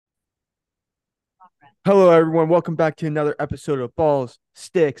Hello, everyone. Welcome back to another episode of Balls,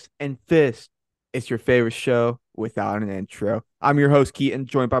 Sticks, and Fists. It's your favorite show without an intro. I'm your host, Keaton,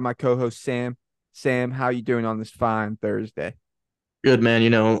 joined by my co-host, Sam. Sam, how you doing on this fine Thursday? Good man,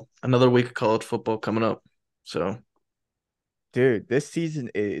 another week of college football coming up. So Dude, this season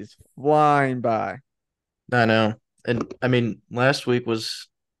is flying by. I know. And I mean, last week was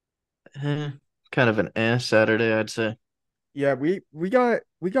kind of an Saturday, I'd say. Yeah, we got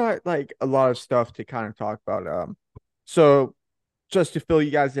like a lot of stuff to kind of talk about. So just to fill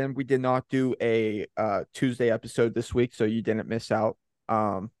you guys in, we did not do a Tuesday episode this week, so you didn't miss out.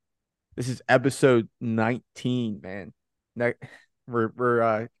 Um, This is episode 19, man. Ne-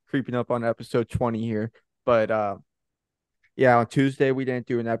 we're creeping up on episode 20 here. But yeah, on Tuesday we didn't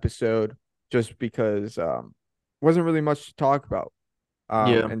do an episode just because wasn't really much to talk about.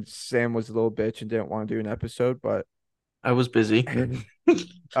 Yeah, And Sam was a little bitch and didn't want to do an episode, but I was busy.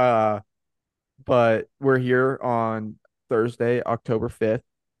 uh but we're here on Thursday, October 5th,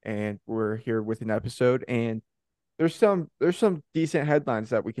 and we're here with an episode, and there's some decent headlines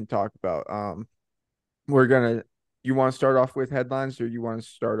that we can talk about. We're gonna. You want to start off with headlines, or you want to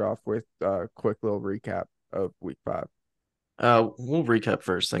start off with a quick little recap of week 5? We'll recap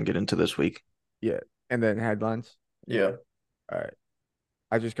first, then get into this week. Yeah, and then headlines. Yeah. All right.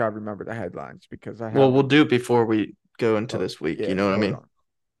 I just gotta remember the headlines because I Well, have we'll them. do it before we go into Oh, this week, you yeah. know what I Hold mean? on.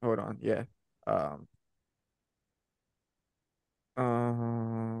 Hold on. Yeah. Um.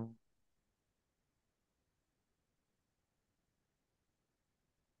 Um.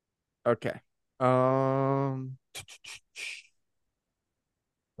 Okay. Um.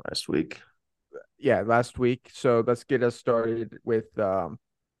 Last week. Yeah. Last week. So let's get us started with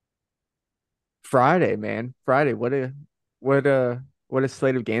Friday, man. Friday. What a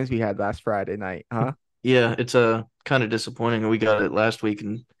slate of games we had last Friday night, huh? Yeah, it's kind of disappointing. We got it last week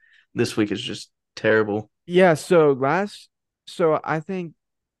and this week is just terrible. Yeah, so I think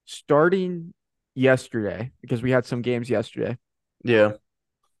starting yesterday, because we had some games yesterday, Yeah.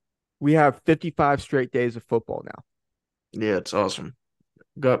 we have 55 straight days of football now. Yeah, it's awesome.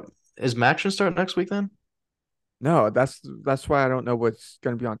 Got Is Maction start next week then? No, that's why I don't know what's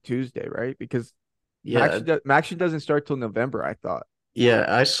going to be on Tuesday, right? Because Yeah, Maction doesn't start till November, I thought, yeah,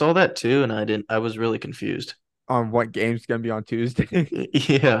 I saw that too, and I was really confused. on what game's going to be on Tuesday.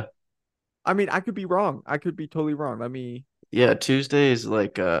 Yeah, I mean, I could be wrong. I could be totally wrong. Let me yeah, Tuesday is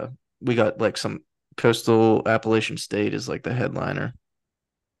like we got like some Coastal Appalachian State is like the headliner.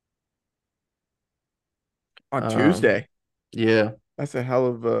 on Um, Tuesday. yeah, That's a hell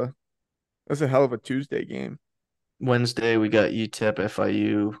of a Tuesday game. Wednesday we got UTEP,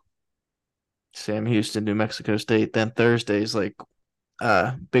 FIU, Sam Houston, New Mexico State. Then Thursday's like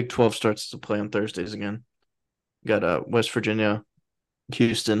Big 12 starts to play on Thursdays again. Got West Virginia,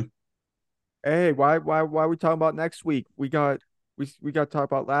 Houston. Hey, why are we talking about next week? We got to talk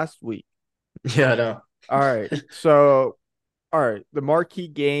about last week. Yeah, I know. All right. So, all right, the marquee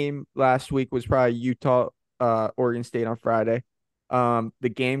game last week was probably Utah Oregon State on Friday.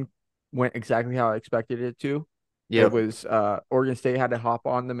 The game went exactly how I expected it to. It Yep. was Oregon State had to hop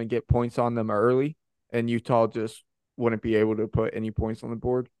on them and get points on them early, and Utah just wouldn't be able to put any points on the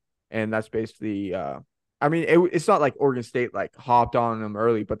board. And that's basically I mean it's not like Oregon State like hopped on them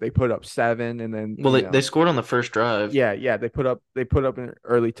early, but they put up 7, and then Well, they scored on the first drive. yeah, they put up an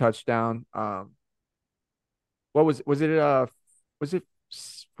early touchdown. Was it was it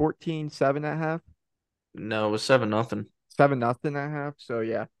 14-7 at half? No, it was 7-0. 7-0 at half. So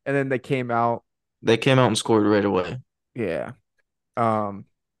yeah. And then they came out. They came out and scored right away. Yeah. Um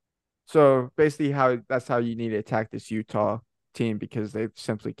so basically how you need to attack this Utah team, because they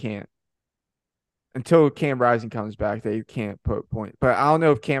simply can't, until Cam Rising comes back, they can't put point. But I don't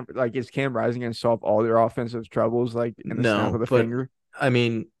know if is Cam Rising gonna solve all their offensive troubles like in the snap of No, the but finger? I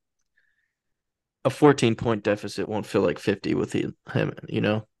mean, a 14-point deficit won't feel like 50 with him.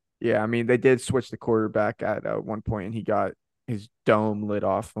 Yeah, I mean they did switch the quarterback at one point, and he got his dome lit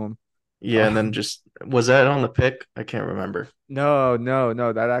off him. Yeah, and then just was that on the pick? I can't remember. No, no,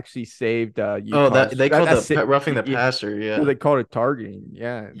 no. That actually saved Oh, that Utah's. they called the That's it. roughing the Yeah. passer. Well, Yeah. they called it targeting.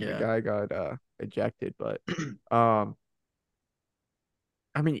 Yeah, and the Yeah. guy got ejected. But um,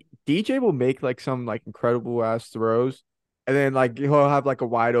 I mean, DJ will make like some like incredible ass throws, and then like he'll have like a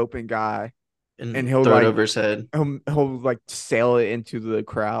wide open guff, and And he'll throw it like over his head. he'll like sail it into the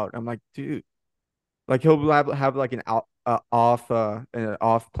crowd. I'm like, dude, like he'll have like an off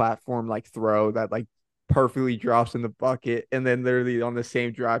platform like throw that like perfectly drops in the bucket, and then literally on the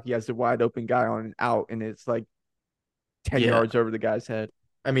same drive he has the wide open guy on an out, and it's like 10 Yeah. yards over the guy's head.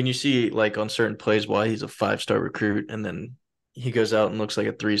 I mean, you see like on certain plays why he's a 5-star recruit, and then he goes out and looks like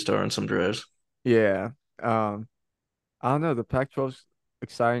a 3-star on some drives. Yeah. Um, I don't know. The Pac-12's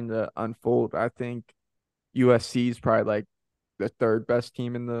exciting to unfold. I think USC is probably like the third best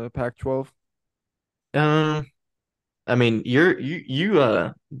team in the Pac-12. Um, I mean,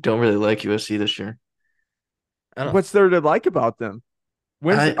 you don't really like USC this year. I don't. What's there to like about them?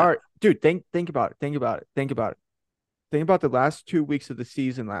 When's I all right, dude? Think about it. Think about it. Think about it. Think about the last 2 weeks of the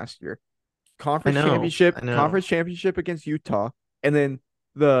season last year. I know. I know. Conference championship against Utah, and then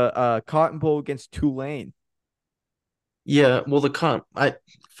the Cotton Bowl against Tulane. Yeah. Well, the comp. I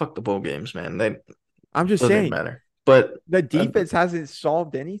fuck the bowl games, man. They I'm just doesn't even saying matter. But the uh, defense hasn't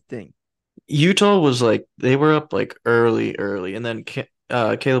solved anything. Utah was like they were up like early, and then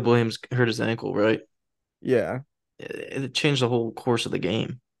Caleb Williams hurt his ankle, right? Yeah, It changed the whole course of the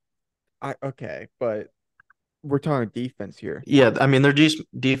game. I okay, but we're talking defense here. Yeah, I mean their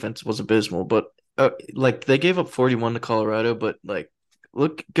defense was abysmal, but like they gave up 41 to Colorado, but like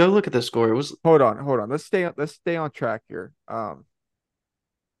go look at the score. It was Hold on. Let's stay on track here.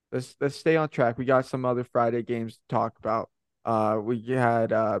 Let's stay on track. We got some other Friday games to talk about. We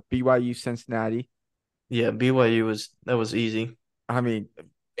had BYU Cincinnati. yeah, BYU was that was easy. I mean,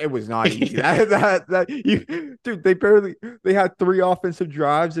 it was not easy. That you dude, they had three offensive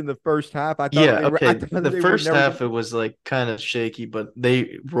drives in the first half. Yeah, I okay. thought The they were first never gonna. half it was like kind of shaky, but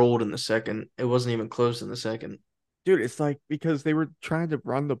they rolled in the second. It wasn't even close in the second. Dude, it's like because they were trying to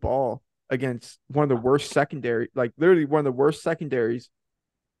run the ball against one of the worst secondary, like literally one of the worst secondaries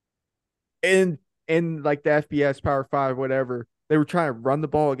in like the FBS Power Five, whatever. They were trying to run the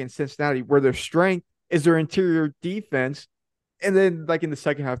ball against Cincinnati, where their strength is their interior defense. And then like in the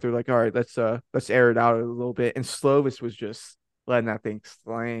second half, they're like, all right, let's air it out a little bit. And Slovis was just letting that thing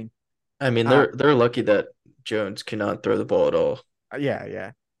slang. I mean, Uh they're lucky that Jones cannot throw the ball at all. yeah,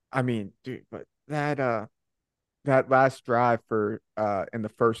 yeah. I mean, dude, but that last drive for in the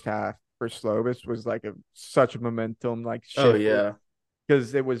first half for Slovis was like such a momentum like Oh shift yeah.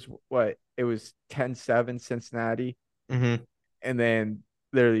 because it was what it was 10-7 Cincinnati, Hmm. and then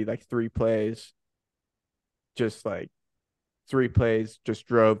literally like just like three plays just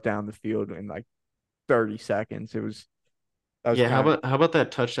drove down the field in like 30 seconds. That was Yeah, kind of how about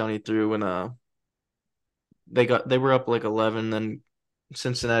that touchdown he threw when they were up like 11, then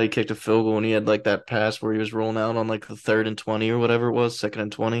Cincinnati kicked a field goal and he had like that pass where he was rolling out on like the 3rd and 20 or whatever it was, 2nd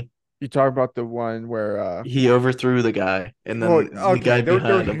and 20. you talk about the one where He overthrew the guy and well, then the okay, guy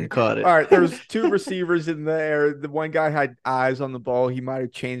behind him caught all it. right, there was two receivers in the air. The one guy had eyes on the ball. He might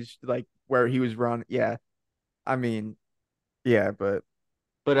have changed like where he was running. Yeah. I mean, yeah, but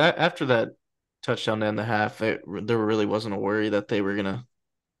But after that touchdown to end the half, there really wasn't a worry that they were gonna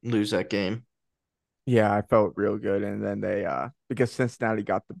lose that game. yeah, I felt real good. And then they because Cincinnati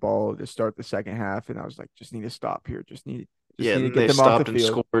got the ball to start the second half, and I was like, just need to stop here. Just Yeah, need to and get they them off the stopped and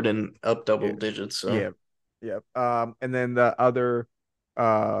field. scored and up Yeah. double digits. So Yeah. Yeah. And then the other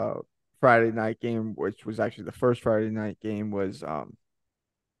uh Friday night game, which was actually the first Friday night game, was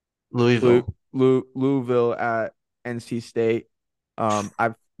Louisville. Louisville at NC State.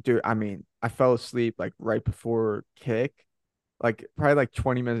 I've dude, I mean, I fell asleep like right before kick, like probably like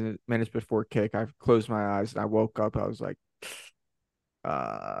 20 minutes before kick. I closed my eyes and I woke up. I was like, they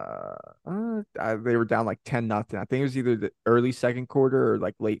were down like 10-0. I think it was either the early second quarter or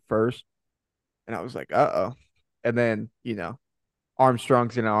like late first, and I was like, uh-oh. And then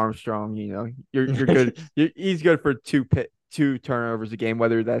Armstrong's in Armstrong. You're good. He's good for two turnovers a game,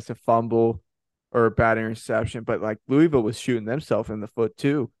 whether that's a fumble or a bad interception. But like Louisville was shooting themselves in the foot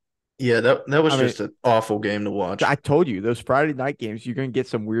too. Yeah, that was I mean, just an awful game to watch. I told you those Friday night games, you're gonna get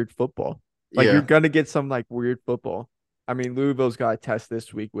some weird football. Like you're Yeah, gonna get some like weird football. I mean, Louisville's got a test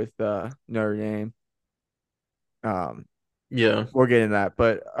this week with Notre Dame. Um, yeah. we'll get in that.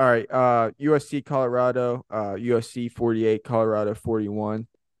 But all right, USC Colorado, USC 48, Colorado 41.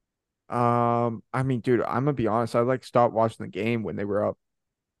 I mean, dude, I'm gonna be honest. I like stopped watching the game when they were up.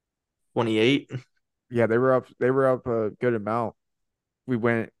 28. Yeah, they were up. They were up a good amount. We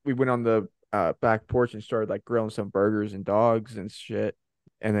went on the back porch and started like grilling some burgers and dogs and shit.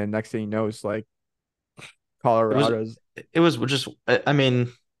 And then next thing you know, it's like It was Colorado's. it was just I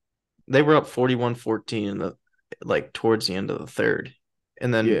mean, they were up 41-14 in the like towards the end of the third.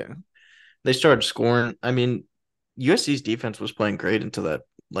 And then Yeah, they started scoring. I mean, USC's defense was playing great into that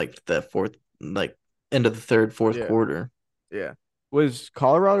fourth like end of the third, fourth yeah, quarter. yeah. Was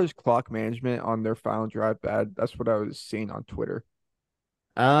Colorado's clock management on their final drive bad? That's what I was seeing on Twitter.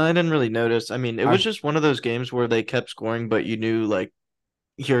 I didn't really notice. I mean, it was I just one of those games where they kept scoring, but you knew like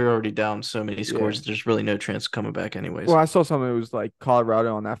you're already down so many Yeah. scores. There's really no chance of coming back Well, anyways. I saw something. It was like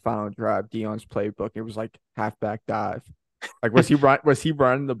Colorado on that final drive, Dion's playbook. It was like halfback dive. Like, was he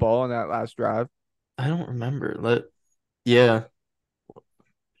running the ball on that last drive? I don't remember. Yeah,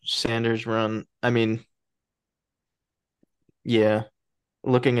 Sanders run. I mean, yeah.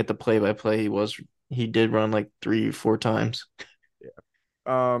 Looking at the play by play, he did run like 3 or 4 times.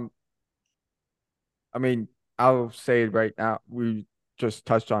 Um, I mean, I'll say it right now. We just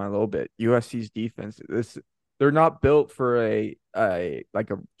touched on it a little bit. USC's defense, they're not built for a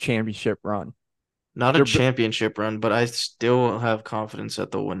like a championship run. Not a They're championship run, but I still have confidence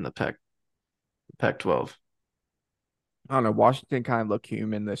that they'll win the Pac-12. I don't know. Washington kind of looked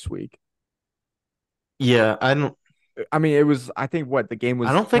human this week. Yeah, I mean, it was. I think what the game I was.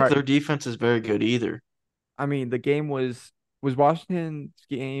 don't think their defense is very good either. I mean, the game was Washington's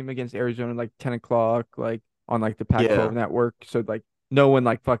game against Arizona like 10 o'clock, like on like the Pac-12 Yeah, network. So like no one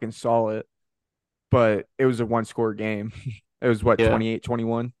like fucking saw it, but it was a one score game. It was what yeah.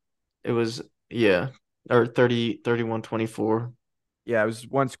 28-21. It was yeah, or 31-24. Yeah, it was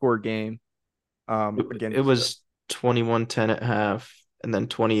one score game. It Against was 21-10 at half, and then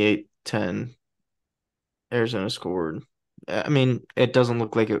 28-10 Arizona scored. I mean, it doesn't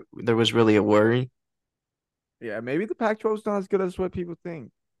look like there was really a worry. yeah, maybe the Pac-12 is not as good as what people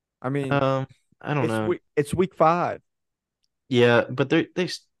think. I mean, Um, I don't know. it's week 5. Yeah, but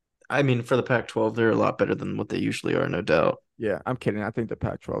I mean, for the Pac-12, they're a lot better than what they usually are, no doubt. Yeah, I'm kidding. I think the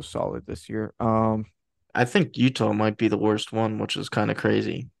Pac-12 is solid this year. I think Utah might be the worst one, which is kind of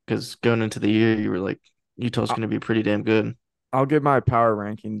crazy because going into the year, you were like, Utah's I- going to be pretty damn good. I'll give my power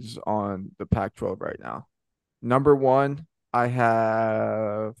rankings on the Pac-12 right now. Number one, I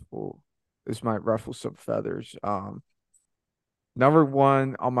have. Oh, this might ruffle some feathers. Number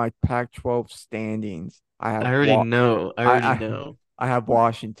one on my Pac-12 standings, I have I already know. I already I know. I have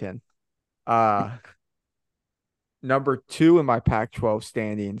Washington. Uh, Number two in my Pac-12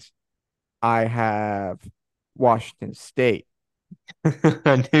 standings, I have Washington State.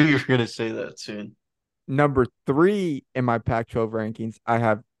 I knew you were going to say that soon. Number three in my Pac-12 rankings, I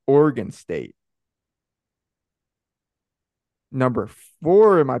have Oregon State. Number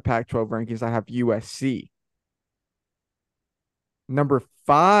four in my Pac-12 rankings, I have USC. Number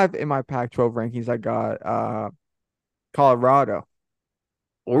five in my Pac-12 rankings, I got Colorado.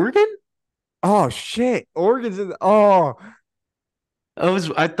 Oregon? Oh shit, Oregon's in. Oh,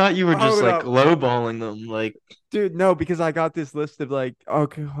 I thought you were just hold like up, lowballing them. Like, dude. No, because I got this list of like,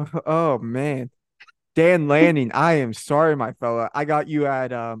 okay, oh man, Dan Lanning. I am sorry, my fella. I got you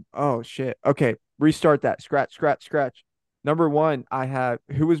at Oh shit. Okay, restart that. Scratch, scratch, scratch. Number one, I have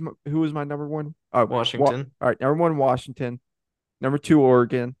who was my number one? Oh, Washington. all right. Number one, Washington. Number two,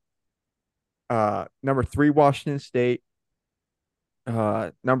 Oregon. Number three, Washington State.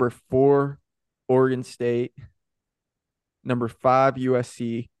 Number four, Oregon State. Number five,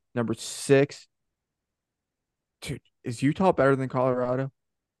 USC. Number six, dude, is Utah better than Colorado?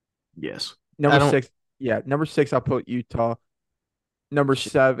 Yes. I Number don't. six, yeah. Number six, I'll put Utah. Number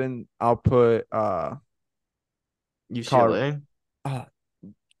seven, I'll put Colorado. UCLA. Uh,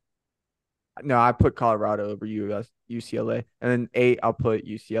 no, I put Colorado over UCLA, and then eight, I'll put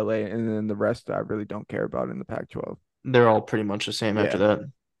UCLA, and then the rest I really don't care about in the Pac-12. They're all pretty much the same after Yeah, that.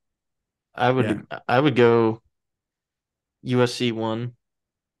 yeah. I would go USC one.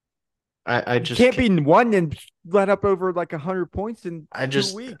 I You just can't be one and let up over like 100 points in I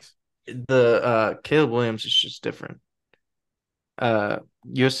 2 weeks. the Caleb Williams is just different.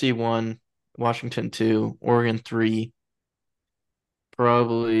 USC one, Washington two, Oregon three,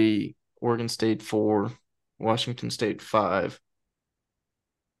 probably Oregon State four, Washington State five,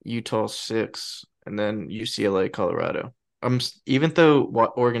 Utah six, and then UCLA, Colorado. Even though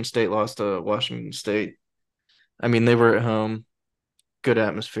Oregon State lost to Washington State, I mean they were at home, good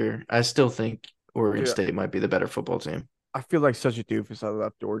atmosphere. I still think Oregon Dude, State might be the better football team. I feel like such a doofus. I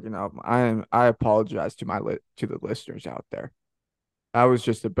left Oregon out. I apologize to to the listeners out there. That was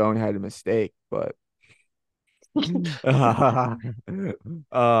just a boneheaded mistake, but I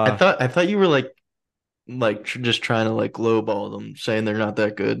thought you were just trying to like lowball them, saying they're not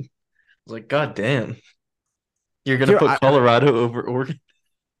that good. I was like, God damn, you're gonna dude, put Colorado over Oregon?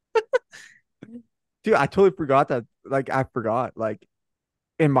 I totally forgot that. Like, I forgot. Like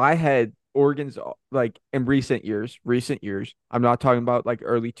in my head, Oregon's like in recent years. I'm not talking about like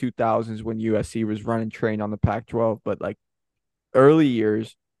early 2000s when USC was running train on the Pac-12, but like early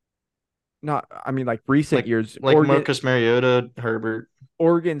years. Not, I mean, like recent Like years. Marcus Mariota, Herbert.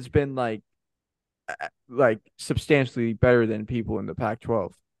 Oregon's been like substantially better than people in the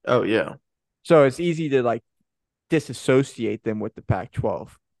Pac-12. Oh yeah, So it's easy to like disassociate them with the Pac-12,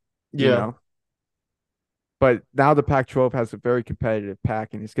 you yeah. know. But now the Pac-12 has a very competitive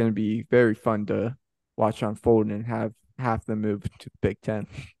pack, and it's going to be very fun to watch unfold and have Half them move to the Big Ten.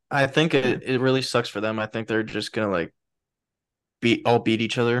 I think it really sucks for them. I think they're just gonna like beat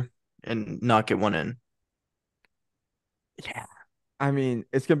each other and not get one in. Yeah. I mean,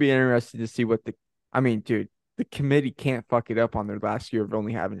 it's gonna be interesting to see what the. I mean, dude, the committee can't fuck it up on their last year of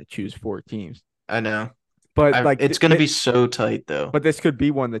only having to choose 4 teams. I know. But like, It's gonna be so tight though. but this could be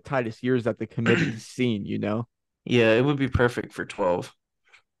one of the tightest years that the committee's seen. Yeah, it would be perfect for 12.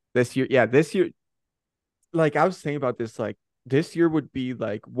 This year, yeah, this year. Like I was thinking about this, like this year would be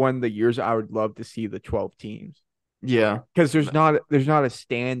like one of the years I would love to see the 12 teams Yeah. because there's not a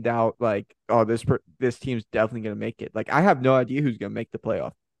standout like oh this team's definitely gonna make it. Like I have no idea who's gonna make the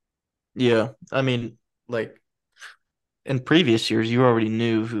playoff. Yeah. I mean, like in previous years, you already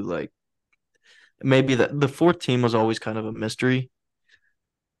knew who like maybe the fourth team was always kind of a mystery,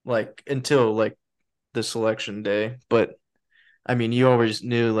 like until like the selection day. But I mean, you always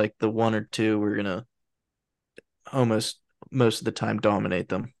knew like the one or two were gonna almost most of the time dominate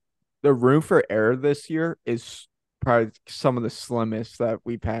them. The room for error this year is probably some of the slimmest that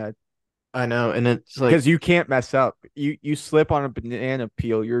we've had I know, and it's like because you can't mess up. You slip on a banana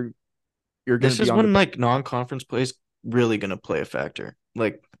peel, you're gonna this be is on the when like non-conference play is really gonna play a factor.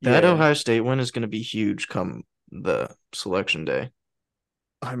 Like that yeah. Ohio State win is gonna be huge come the selection day.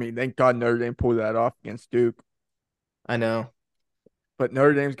 I mean, thank God Notre Dame pulled that off against Duke, I know. but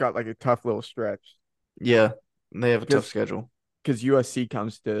Notre Dame's got like a tough little stretch Yeah, they have a tough because schedule. USC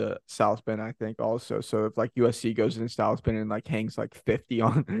comes to South Bend, I think, also. So if like USC goes in South Bend and like hangs like 50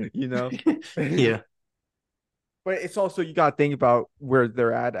 on. Yeah. But it's also you got to think about where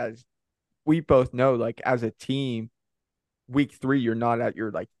they're at as we both know, like as a team, week 3, you're not at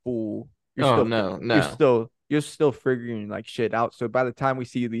your like full. You're Oh still no, you're no. still you're still figuring like shit out. So by the time we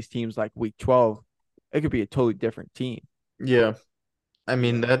see these teams like week 12, it could be a totally different team. Yeah. I You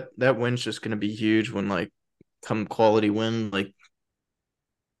mean know? that win's just gonna be huge when like come quality win. Like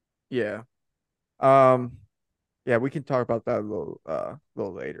Yeah. Um. Yeah, we can talk about that a little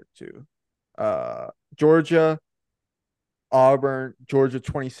later too. Georgia, Auburn, Georgia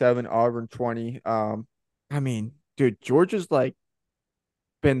 27, Auburn 20. I mean, dude, Georgia's like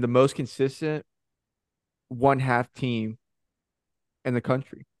been the most consistent one half team in the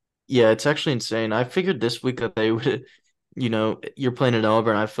country. yeah, it's actually insane. I figured this week that they would you're playing at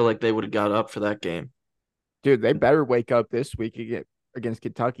Auburn. I feel like they would have got up for that game. Dude, they better wake up this week against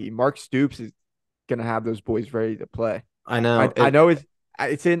Kentucky. Mark Stoops is gonna have those boys ready to play. I I know I it. know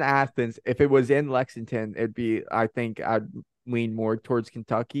it's in Athens. If it was in Lexington, it'd be I think I'd lean more towards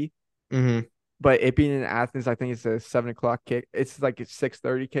Kentucky. Mhm. But it being in Athens, I think it's a 7 o'clock kick. It's like a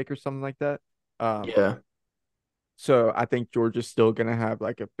 6:30 kick or something like that. Um, Yeah. so I think Georgia's still gonna have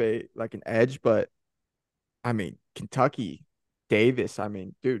like like an edge, but I mean Kentucky, Davis. I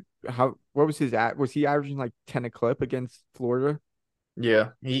mean, dude, what was his at? Was he averaging like 10 a clip against Florida?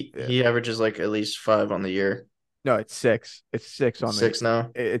 Yeah. He Yeah. he averages like at least 5 on the year. No, it's six. It's six on the. 6 now.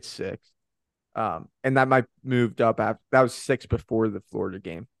 It's six. And that might moved up after that was six before the Florida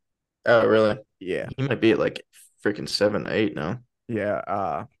game. Oh, really? Yeah, He might be at like freaking 7, 8 now.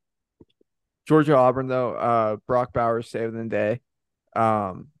 yeah. Georgia Auburn though. Brock Bowers saving the day.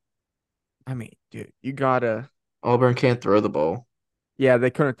 Um, I mean, dude, you gotta. Auburn can't throw the ball. Yeah,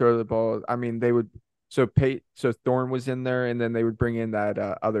 they couldn't throw the ball. I mean, they would. So Thorne was in there, and then they would bring in that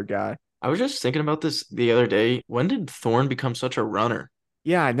other guy. I was just thinking about this the other day. When did Thorne become such a runner?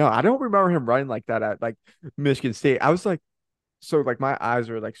 Yeah, I know. I don't remember him running like that at like Michigan State. I was like, so like my eyes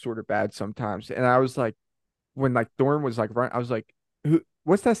are like sort of bad sometimes, and I was like, when like Thorne was like running, I was like, who?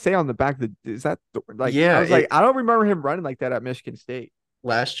 What's that say on the back? Is that like? I Yeah, was like, it I don't remember him running like that at Michigan State.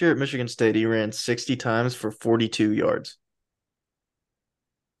 last year at Michigan State he ran 60 times for 42 yards.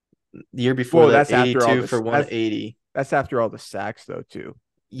 The year before Well, that, that's after all 82 this. for 180. That's after all the sacks though too,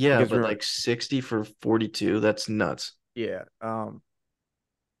 Yeah, because but remember, like 60 for 42, that's nuts. yeah,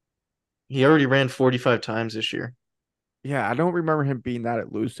 He already ran 45 times this year. yeah, I don't remember him being that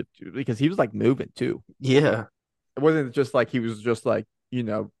elusive too, because he was like moving too. Yeah. It wasn't just like he was just like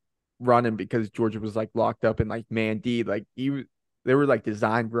running because Georgia was like locked up in like man D. Like they were like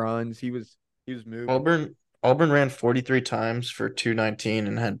designed runs. He was moving, Auburn ran 43 times for 219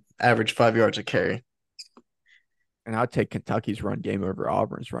 and had average 5 yards a carry. and I'd take Kentucky's run game over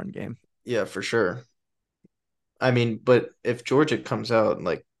Auburn's run game. Yeah, for sure. I mean, but if Georgia comes out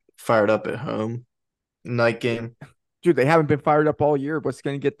like fired up at home, night game, Dude, they haven't been fired up all year. What's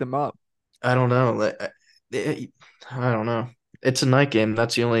going to get them up? I don't know. I don't know. It's a night game.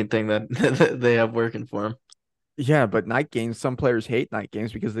 That's the only thing that that they have working for them. Yeah, but night games, some players hate night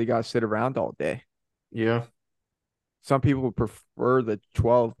games because they got to sit around all day. Yeah. Some people prefer the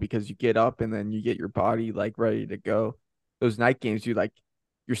 12 because you get up and then you get your body like ready to go. those night games,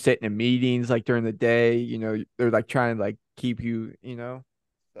 you're sitting in meetings like during the day, they're like trying to like keep you,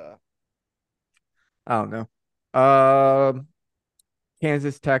 I don't know.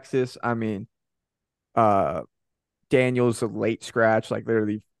 Kansas, Texas. I mean, uh, Daniel's a late scratch, like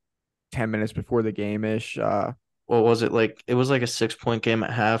literally 10 minutes before the game ish. What was it like? It was like a 6 point game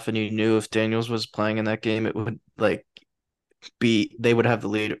at half, and you knew if Daniels was playing in that game, it would like be they would have the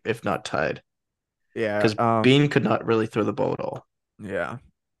lead if not tied. Yeah. Because Bean could not really throw the ball at all. Yeah.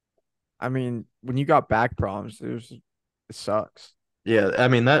 I mean, when you got back problems, it sucks. Yeah, I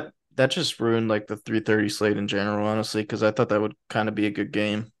mean that just ruined like the 3:30 slate in general, honestly, because I thought that would kind of be a good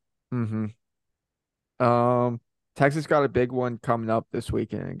game. Mm-hmm. Um, Texas got a big one coming up this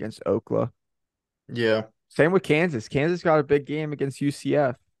weekend against Oklahoma. Yeah. Same with Kansas. Kansas got a big game against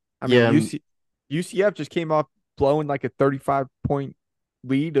UCF. I mean, Yeah, UCF just came off blowing like a 35-point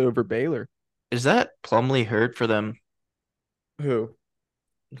lead over Baylor. is that Plumlee hurt for them Who?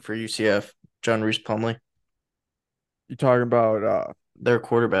 for UCF? John Reese Plumlee, You talking about their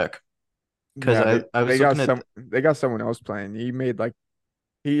quarterback. Because yeah, I they was got looking at someone else playing.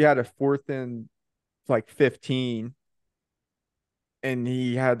 He had a fourth and like 15 and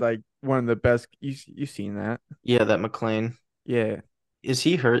he had like one of the best you seen that. yeah, that McLean. Yeah. Is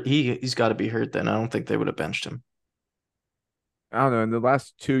he hurt? He's got to be hurt then. I don't think they would have benched him. I don't know. In the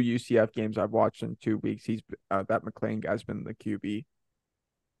last two UCF games I've watched in 2 weeks, that McLean guy's been the QB.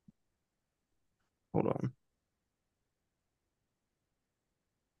 Hold on.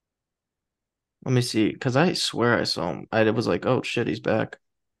 Let me see, because I swear I saw him. I was like, oh shit, he's back.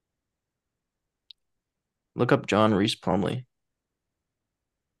 Look up John Reese Plumlee.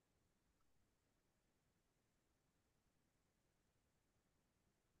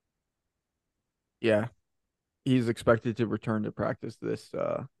 Yeah. He's expected to return to practice this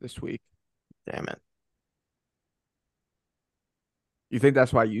week. Damn it. You think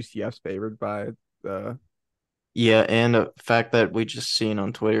that's why UCF's favored by the Yeah, and the fact that we just seen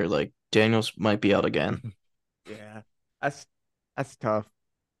on Twitter, like Daniels might be out again. Yeah. That's that's tough.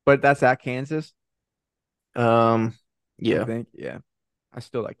 But that's at Kansas, Um, I yeah, think. Yeah. I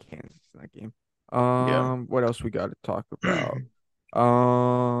still like Kansas in that game. yeah, What else we got to talk about?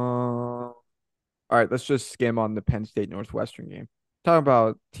 All right, let's just skim on the Penn State Northwestern game. Talking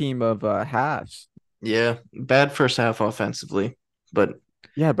about team of halves. yeah. Bad first half offensively, but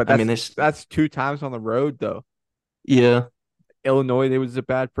Yeah, but I mean that's two times on the road though. yeah, Illinois, they was a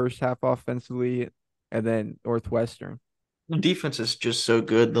bad first half offensively, and then Northwestern. the defense is just so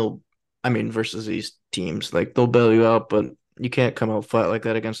good. I mean, versus these teams, like they'll bail you out, but you can't come out flat like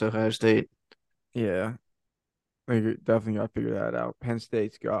that against Ohio State. Yeah, they definitely got to figure that out. Penn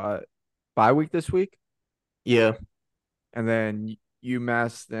State's got bye week this week, Yeah, and then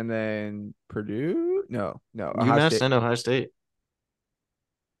UMass, and then Purdue. No, Ohio UMass State. and Ohio State.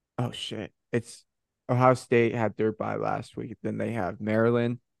 Oh shit, it's Ohio State had their bye last week. Then they have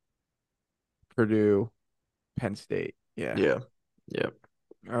Maryland, Purdue, Penn State. Yeah. Yeah, yeah.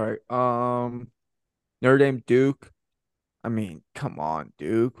 All right. Notre Dame, Duke. I mean, come on,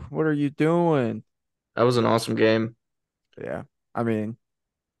 Duke. What are you doing? That was an awesome game. Yeah. I mean,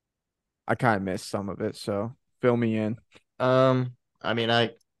 I kind of missed some of it, so fill me in. I mean,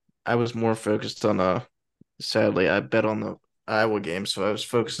 I was more focused on sadly I bet on the Iowa game, so I was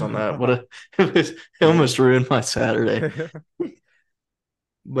focused on that. What a it Yeah. almost ruined my Saturday.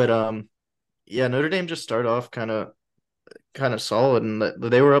 But yeah, Notre Dame just started off kind of solid, and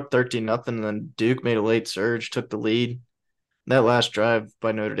they were up 13-0, and then Duke made a late surge, took the lead. That last drive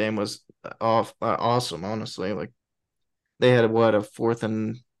by Notre Dame was awesome, honestly. Like they had what a fourth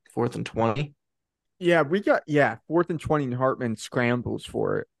and 20. Fourth and 20 and Hartman scrambles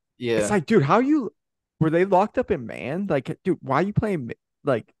for it. It's Yeah, like, dude, were they locked up in man? Like, dude, why are you playing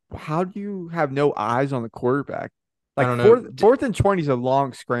like how do you have no eyes on the quarterback? I Like don't know. fourth and 20 is a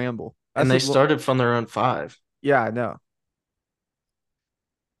long scramble. And That's a they started from their own five. yeah, I know.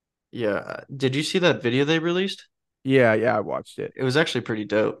 Yeah. Did you see that video they released? Yeah, I watched it. It was actually pretty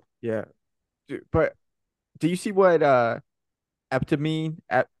dope. Yeah. Dude, but do you see what Eptamine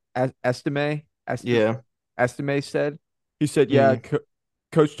at Estime Yeah. Estime said? He said, "Yeah, Mm.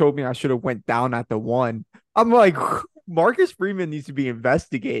 coach told me I should have went down at the one." I'm like, Marcus Freeman needs to be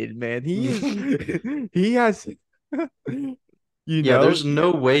investigated, man. He is he has you Yeah, know, there's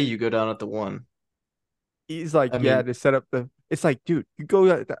no way you go down at the one. he's like, I yeah, mean, to set up the it's like, dude, you go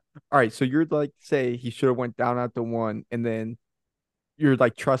all right, so you're like say he should have went down at the one and then you're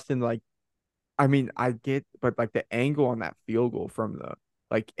like trusting like I mean, I get, but like the angle on that field goal from the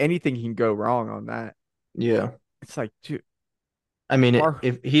like anything can go wrong on that. yeah. It's like, dude, I mean, Mar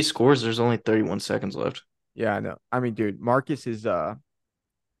if he scores, there's only 31 seconds left. Yeah, I know. I mean, dude, Marcus is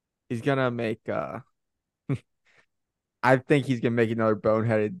he's gonna make I think he's gonna make another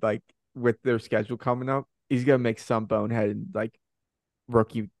boneheaded like with their schedule coming up. He's gonna make some boneheaded like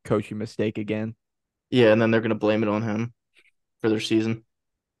rookie coaching mistake again. Yeah, and then they're gonna blame it on him for their season.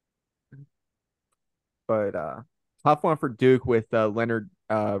 But tough one for Duke with Leonard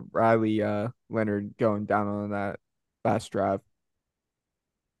Riley Leonard going down on that last drive.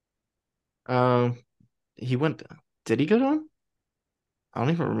 Um, he went. Did he go down? I don't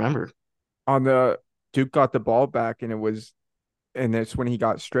even remember. On the Duke got the ball back and it's when he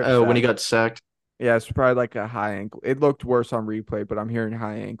got strip Oh, when he sacked. got sacked. Yeah, it's probably like a high ankle. It looked worse on replay, but I'm hearing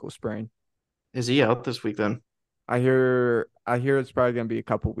high ankle sprain. Is he out this week then? I hear it's probably gonna be a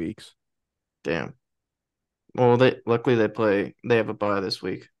couple weeks. Damn. Well, they luckily they play. They have a bye this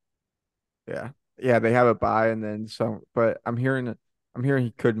week. Yeah. Yeah, they have a bye and then some, but I'm hearing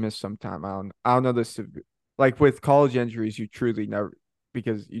he could miss some time. I don't know this like with college injuries, you truly never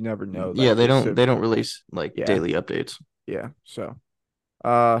because you never know Yeah, like this they don't release like yeah, daily updates. yeah. So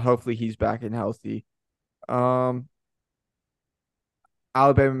hopefully he's back and healthy. Um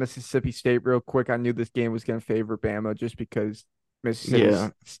Alabama, Mississippi State, real quick. I knew this game was gonna favor Bama just because Mississippi Yeah,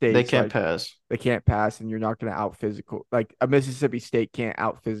 they State's can't like pass. they can't pass and you're not gonna out physical like a Mississippi State can't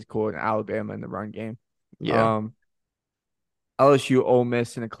out physical an Alabama in the run game. Yeah, Um LSU Ole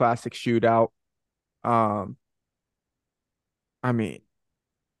Miss in a classic shootout. Um, I mean,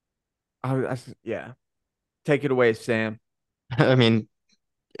 yeah. Take it away, Sam. I mean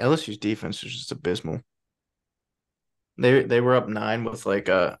LSU's defense is just abysmal. They were up 9 with like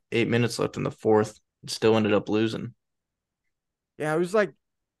 8 minutes left in the fourth. Still ended up losing. Yeah,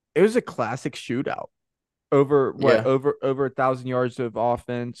 it was a classic shootout. Over what? Yeah, Over 1,000 yards of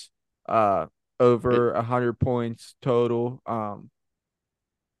offense. Uh, it. over 100 points total.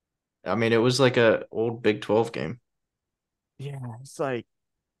 I mean it was like a old Big 12 game. Yeah, it's like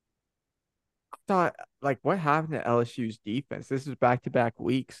I thought. Like, what happened to LSU's defense? This is back to back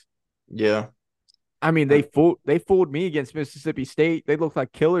weeks. Yeah, I mean, Uh, they fooled me against Mississippi State. They look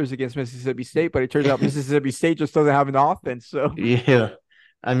like killers against Mississippi State, but it turns out Mississippi State just doesn't have an offense. So yeah.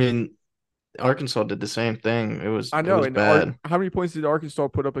 I mean Arkansas did the same thing. I It know. was And bad. how many points did Arkansas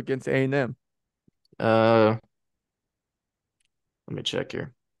put up against A&M? Uh, let me check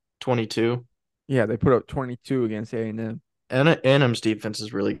here. 22. Yeah, they put up 22 against A&M. And A&M's defense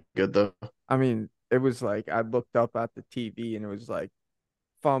is really good though. I mean, it was like I looked up at the TV and it was like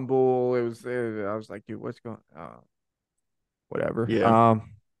fumble. I was like, dude, what's going? Whatever. Yeah.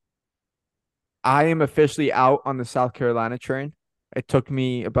 I am officially out on the South Carolina train. It took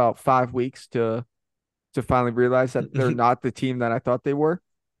me about 5 weeks to finally realize that they're not the team that I thought they were,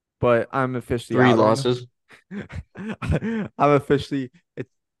 but I'm officially Three out right now. losses. I'm officially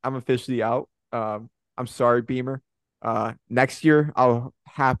it's I'm officially out. I'm sorry, Beamer. Next year I'll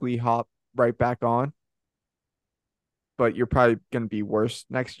happily hop right back on, but you're probably gonna be worse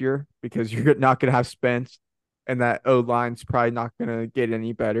next year because you're not gonna have Spence, and that O line's probably not gonna get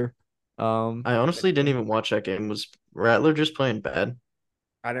any better. I honestly Next didn't year. even watch that game. Was Rattler just playing bad?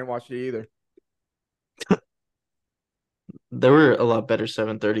 I didn't watch it either. There were a lot better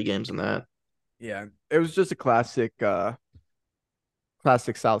 7:30 games than that. Yeah, it was just a classic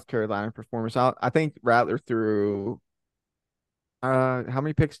South Carolina performance. I think Rattler threw how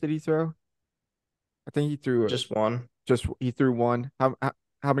many picks did he throw? I think he threw Just one. he threw one. How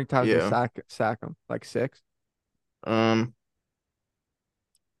many times did they Yeah. sack him? Like six? Um,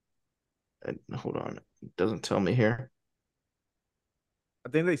 hold on. It doesn't tell me here. I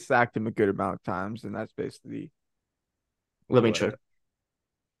think they sacked him a good amount of times, and that's basically Let me what. check.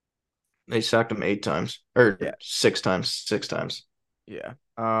 They sacked him 8 times or Yeah, 6 times. 6 times. yeah.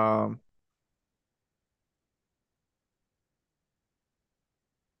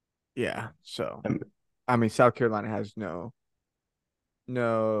 Yeah. So Um, I mean, South Carolina has no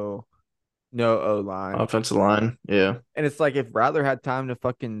no O line, Offensive line. Yeah. and it's like if Rattler had time to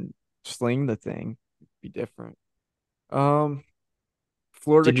fucking sling the thing, it'd be different. Um,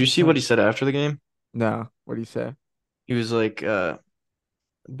 Florida, Did you see what Kentucky. he said after the game? No, what do you say? He was like, blah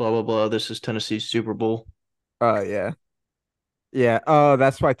blah blah. This is Tennessee's Super Bowl. Yeah. Yeah. Oh,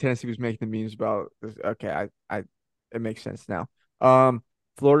 that's why Tennessee was making the memes about this. Okay, it makes sense now. Um,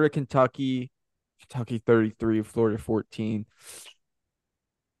 Florida, Kentucky 33, Florida 14.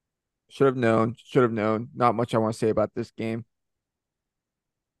 Should have known. Should have known. Not much I want to say about this game.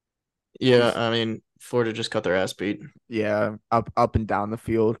 Yeah, Just I mean, Florida just got their ass beat. yeah, up and down the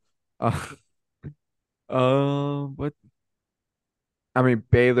field. Uh, what I mean,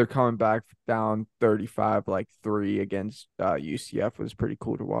 Baylor coming back down 35 like 3 against UCF was pretty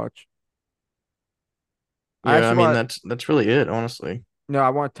cool to watch. I Yeah, I actually mean want that's really it, honestly. no, I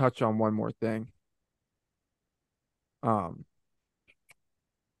want to touch on one more thing. Um,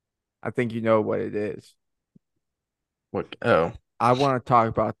 I think you know what it is. What? Oh, I want to talk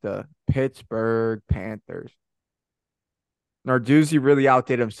about the Pittsburgh Panthers. Narduzzi really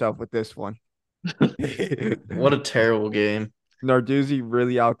outdid himself with this one. what a terrible game. Narduzzi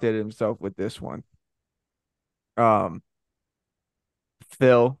really outdid himself with this one. Um,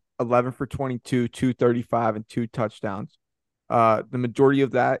 Phil, 11 for 22, 235, and two touchdowns. The majority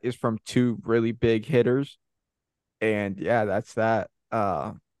of that is from two really big hitters. And yeah, that's that.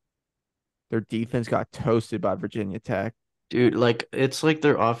 Their defense got toasted by Virginia Tech. Dude, like it's like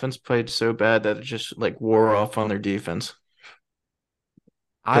their offense played so bad that it just like wore off on their defense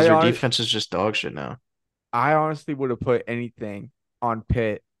because I their honest, defense is just dog shit now. I honestly would have put anything on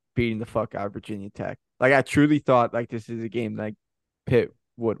Pitt beating the fuck out of Virginia Tech. Like I truly thought like this is a game like Pitt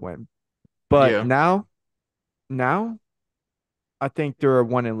would win. But Yeah. now I think they're a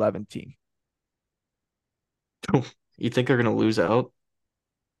 1-11 team. You think they're gonna lose out?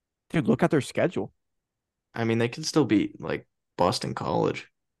 Dude, look at their schedule. I mean, they can still beat like Boston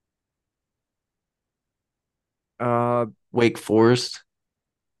College, Uh, Wake Forest.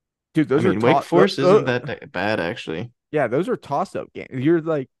 dude, I those are mean, Wake top. Forest isn't that bad actually. Yeah, those are toss up games. You're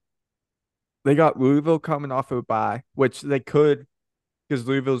like they got Louisville coming off of a bye, which they could because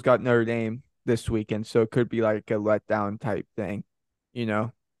Louisville's got Notre Dame this weekend, so it could be like a letdown type thing, you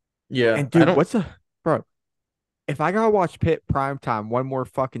know. Yeah, And I dude, don't. what's a bro? If I gotta watch Pitt prime time one more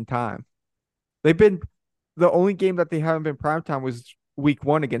fucking time, they've been the only game that they haven't been prime time was week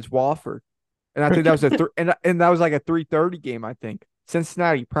one against Wofford, and I think that was and that was like a 3:30 game. I think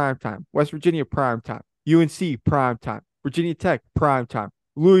Cincinnati prime time, West Virginia prime time, UNC prime time, Virginia Tech prime time,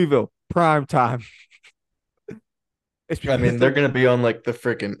 Louisville prime time. It's I because mean, they're gonna be on like the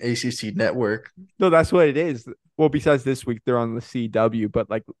freaking ACC network. no, that's what it is. Well, besides this week, they're on the CW, but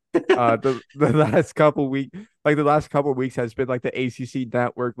like the last couple weeks has been like the ACC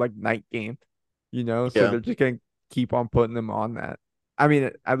network like night game, you know. So Yeah, they're just gonna keep on putting them on that. I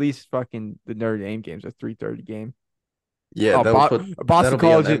mean, at least fucking the Notre Dame game's a 3:30 game. yeah, Oh, Boston that'll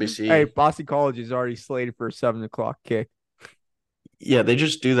be on College. Hey, NBC. Boston College is already slated for a 7 o'clock kick. Yeah, they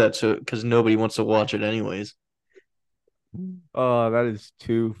just do that so because nobody wants to watch it anyways. Oh, that is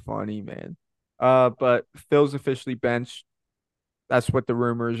too funny, man. But Phil's officially benched. That's what the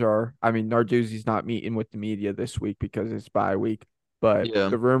rumors are. I mean, Narduzzi's not meeting with the media this week because it's bye week, but Yeah,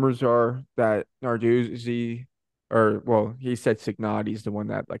 the rumors are that Narduzzi, or well, he said Signati's the one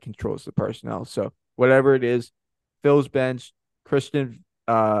that like controls the personnel. So whatever it is, Phil's benched. Christian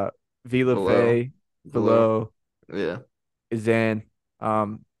below, Villafay below. below Yeah, is in.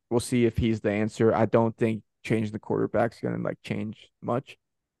 We'll see if he's the answer. I don't think changing the quarterback's gonna like change much.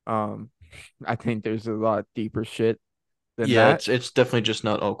 Um, I think there's a lot deeper shit than yeah. that. It's definitely just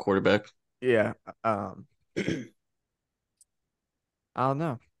not all quarterback. Yeah. I don't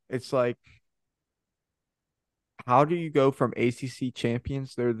know. It's like, how do you go from ACC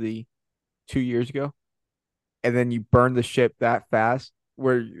champions, they're the 2 years ago, and then you burn the ship that fast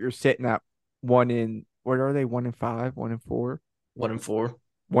where you're sitting at what are they? 1-5, 1-4, 1-4.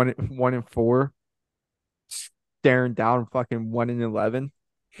 1-4, staring down fucking 1-11.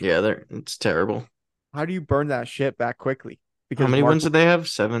 Yeah, it's terrible. How do you burn that ship that quickly? How Because many wins did they have?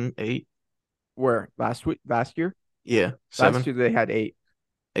 Seven, eight? where Yeah, last seven, year they had 8,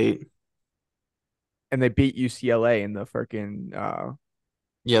 8. and they beat UCLA in the freaking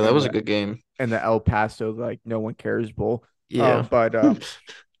Yeah, that in was a the good game. El Paso like no one cares bowl. Yeah. But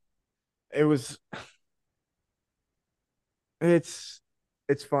it was it's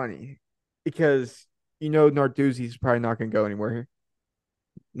it's funny because Narduzzi's probably not gonna go anywhere here.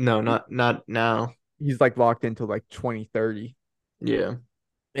 No, He, not now. he's like locked into like 2030. Yeah.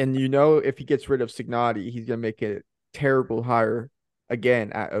 And if he gets rid of Signati, he's gonna make a terrible hire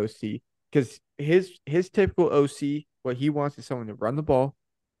again at OC. Because his typical OC, what he wants is someone to run the ball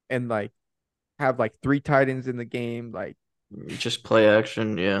and like have like three tight ends in the game. Like Just play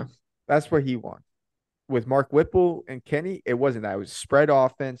action. Yeah. that's what he wants. With Mark Whipple and Kenny, it wasn't that. It was spread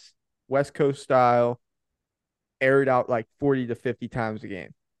offense, West Coast style, aired out like 40 to 50 times a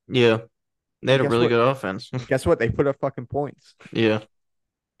game. Yeah. They And had a really good offense. guess what? They put up fucking points. Yeah.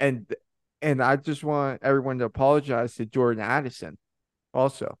 And I just want everyone to apologize to Jordan Addison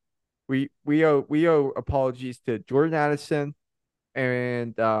also. We owe apologies to Jordan Addison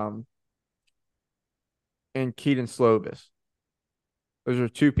and Keaton Slovis. Those are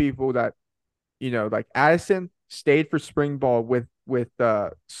two people that, like Addison stayed for spring ball with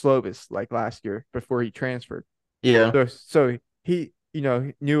Slovis like last year before he transferred. Yeah. So he,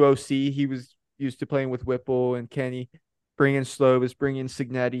 new OC, he was used to playing with Whipple and Kenny, bring in Slovis, bring in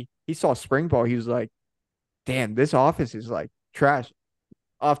Signetti. He saw spring ball. He was like, damn, this offense is like trash.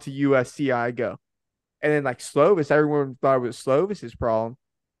 Off to USC I go. And then like Slovis, everyone thought it was Slovis's problem.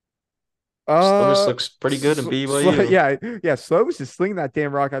 Slovis looks pretty good in BYU. Yeah, yeah. Slovis is slinging that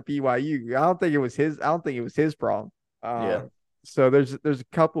damn rock at BYU. I don't think it was his. I don't think it was his problem. Yeah. So there's a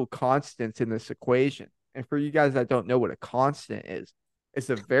couple constants in this equation, and for you guys that don't know what a constant is,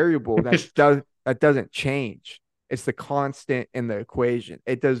 it's a variable that doesn't change. It's the constant in the equation.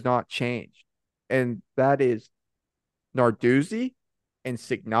 It does not change, and that is Narduzzi and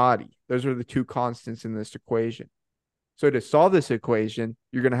Signotti. Those are the two constants in this equation. So to solve this equation,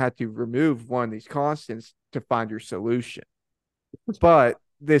 you're going to have to remove one of these constants to find your solution. But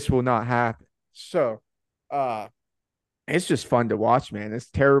this will not happen. So it's just fun to watch, man.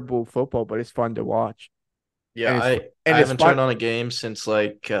 It's terrible football, but it's fun to watch. Yeah, And it's I and it's haven't fun. turned on a game since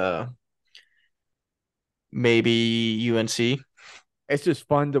like maybe UNC. It's just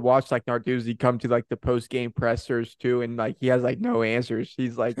fun to watch like Narduzzi come to like the post game pressers too, and like he has like no answers.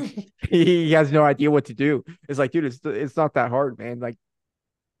 He's like he has no idea what to do. It's like, dude, it's not that hard, man. Like,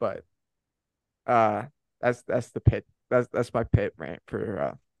 but uh that's the pit. That's my pit rant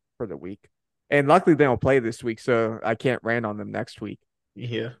for the week. And luckily they don't play this week, so I can't rant on them next week.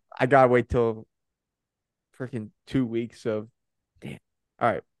 Yeah. I gotta wait till freaking 2 weeks of damn.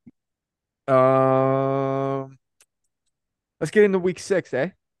 All right. Let's get into week 6, eh?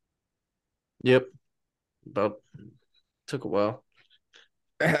 Yep. About took a while.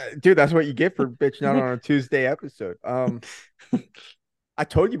 Dude, that's what you get for bitching out on a Tuesday episode. I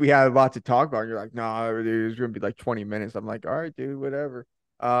told you we had a lot to talk about. And you're like, no, nah, dude, it's gonna be like 20 minutes. I'm like, all right, dude, whatever.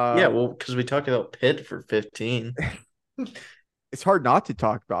 Yeah, well, because we talked about Pitt for 15. It's hard not to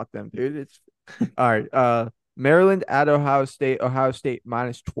talk about them, dude. It's all right. Maryland at Ohio State. Ohio State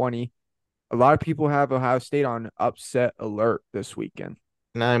minus 20. A lot of people have Ohio State on upset alert this weekend.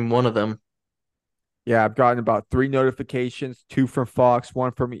 And I'm one of them. Yeah, I've gotten about 3 notifications, 2 from Fox,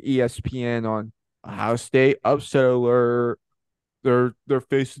 1 from ESPN on Ohio State upset alert. They're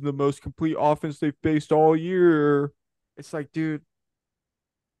facing the most complete offense they've faced all year. It's like, dude,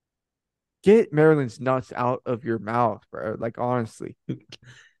 get Maryland's nuts out of your mouth, bro. Like, honestly.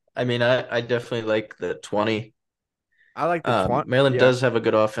 I mean, I definitely like the 20. I like the 20. Maryland Yeah. does have a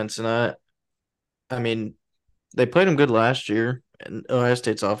good offense, and I mean, they played them good last year, and Ohio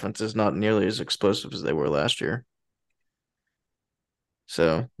State's offense is not nearly as explosive as they were last year.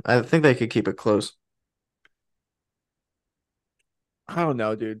 So I think they could keep it close. I don't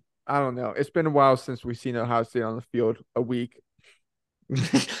know, dude. I don't know. It's been a while since we've seen Ohio State on the field a week.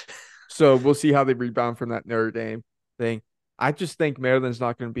 So we'll see how they rebound from that Notre Dame thing. I just think Maryland's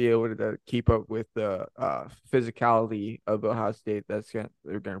not going to be able to keep up with the physicality of Ohio State they're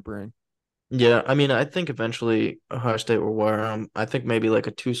going to bring. Yeah, I mean, I think eventually Ohio State will wear them. I think maybe like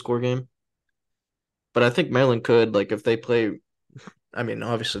a 2-score game. But I think Maryland could, like, if they play. I mean,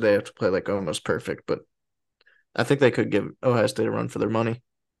 obviously they have to play like almost perfect, but I think they could give Ohio State a run for their money.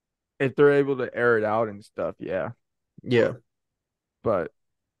 If they're able to air it out and stuff, yeah. Yeah. But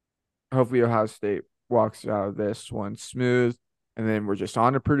hopefully Ohio State walks out of this one smooth. And then we're just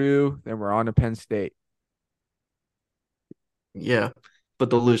on to Purdue. Then we're on to Penn State. Yeah. But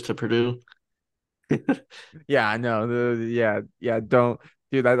they'll lose to Purdue. Yeah, I know. Yeah. Don't,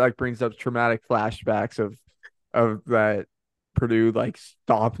 dude. That like brings up traumatic flashbacks of that Purdue like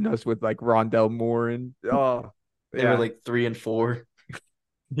stopping us with like Rondell Moore and They were yeah, like 3-4.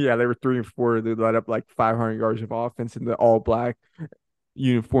 yeah. They were 3 and 4. They let up like 500 yards of offense in the all black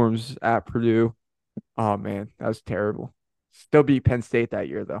uniforms at Purdue. Oh man, that was terrible. Still beat Penn State that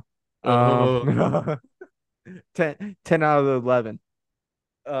year though. Oh. 10 out of the 11.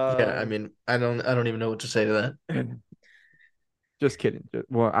 Yeah, I mean, I don't even know what to say to that. Just kidding.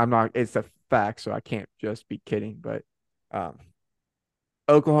 Well, I'm not. It's a fact, so I can't just be kidding. But um,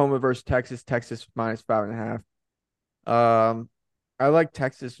 Oklahoma versus Texas. Texas minus 5.5. I like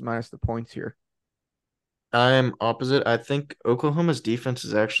Texas minus the points here. I'm opposite. I think Oklahoma's defense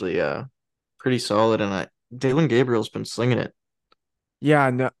is actually pretty solid, and Dillon Gabriel's been slinging it. Yeah,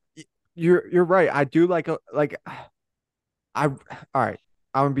 no, you're right. I do like I all right.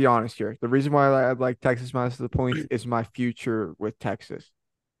 I'm gonna be honest here. The reason why I like Texas minus the points is my future with Texas.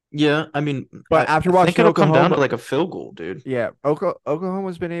 Yeah, I mean, But I after think watching it'll come down to Oklahoma, like a field goal, dude. yeah,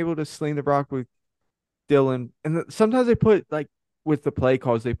 Oklahoma's been able to sling the rock with Dillon, and sometimes they put like with the play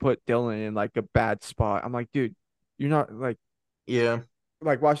calls, they put Dillon in like a bad spot. I'm like, dude, you're not Yeah,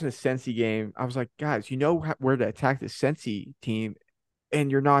 like watching the Cincy game. I was like, guys, you know where to attack the Cincy team, and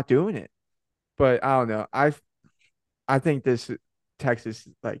you're not doing it. But I don't know. I think this Texas,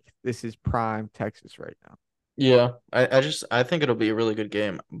 like this is prime Texas right now. Yeah, I think it'll be a really good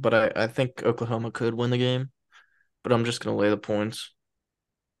game, but I think Oklahoma could win the game, but I'm just gonna lay the points.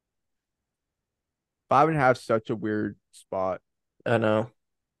 5.5 such a weird spot, I know.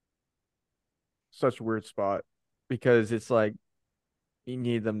 such a weird spot because it's like you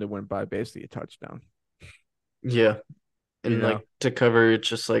need them to win by basically a touchdown. Yeah. You And know? like to cover, it's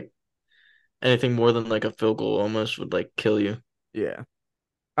just like anything more than like a field goal almost would like kill you. Yeah.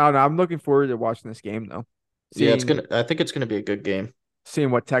 I don't know. I'm looking forward to watching this game though. Yeah, Seeing I think it's gonna be a good game.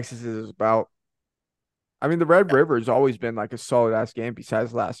 seeing what Texas is about. I mean, the Red River has always been like a solid ass game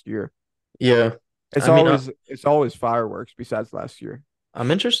besides last year. Yeah. It's I mean, always fireworks besides last year.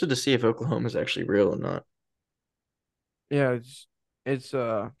 I'm interested to see if Oklahoma is actually real or not. Yeah, it's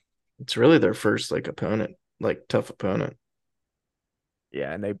It's really their first like opponent, like tough opponent.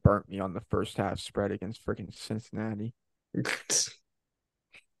 yeah, and they burnt me on the first half spread against freaking Cincinnati.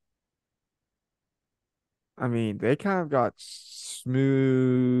 I mean, they kind of got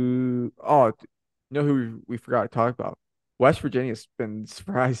smooth. Oh, you know who we forgot to talk about? West Virginia's been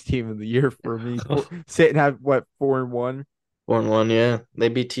surprise team of the year for me. Sitting at what 4-1? 1-1, yeah. They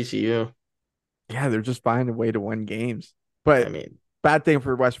beat TCU. Yeah, they're just finding a way to win games. I But mean, bad thing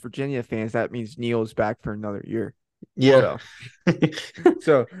for West Virginia fans, that means Neil's back for another year. yeah. So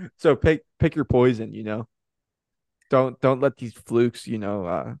so so pick your poison, Don't let these flukes,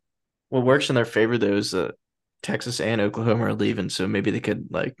 What works in their favor though is Texas and Oklahoma are leaving, so maybe they could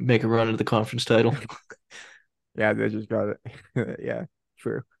like make a run into the conference title. yeah, they just got it. Yeah,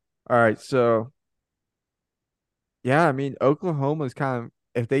 true. All right, so yeah, I mean Oklahoma's kind of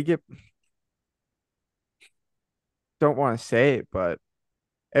if they get don't want to say it, but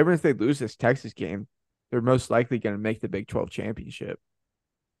even if they lose this Texas game, they're most likely going to make the Big 12 championship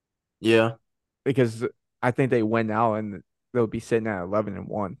Yeah. because I think they win now and they'll be sitting at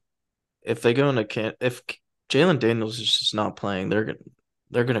 11-1. If they go into can if Jalen Daniels is just not playing, they're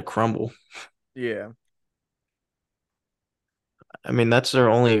gonna crumble. Yeah, I mean, that's their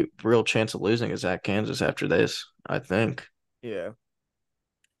only real chance of losing is at Kansas after this, I think. yeah.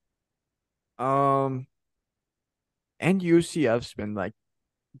 Um, and UCF's been like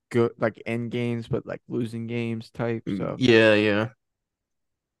good, like end games, but like losing games type. So, Yeah, yeah.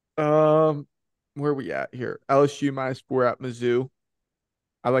 um, where we at here? LSU -4 at Mizzou.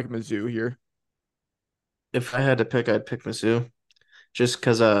 I like Mizzou here. If I had to pick, I'd pick Mizzou. Just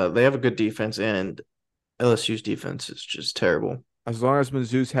because they have a good defense and LSU's defense is just terrible. As long as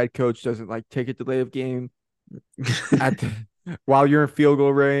Mizzou's head coach doesn't like take a delay of game at the, while you're in field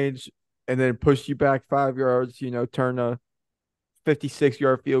goal range and then push you back 5 yards, turn a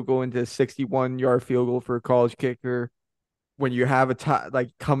 56-yard field goal into a 61-yard field goal for a college kicker when you have a time like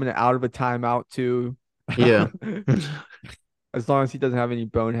coming out of a timeout too. Yeah. As long as he doesn't have any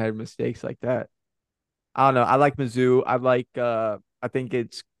bonehead mistakes like that. I don't know. I like Mizzou. I think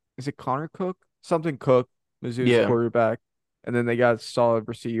is it Connor Cook? Something Cook, Mizzou's Yeah. quarterback. And then they got solid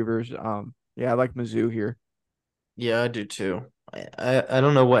receivers. Yeah, I like Mizzou here. Yeah, I do too. I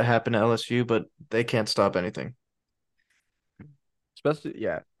don't know what happened to LSU, but they can't stop anything.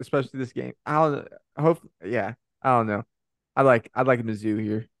 Especially this game. I don't know. I hope yeah. I don't know. I like Mizzou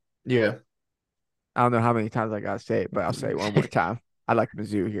here. Yeah. I don't know how many times I gotta say it, but I'll say it one more time. I like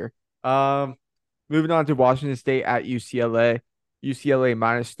Mizzou here. Moving on to Washington State at UCLA. UCLA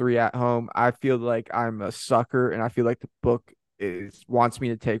 -3 at home. I feel like I'm a sucker, and I feel like the book is wants me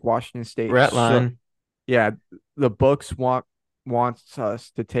to take Washington State. Rat So line. yeah, the books wants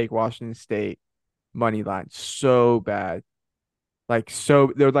us to take Washington State money line so bad. Like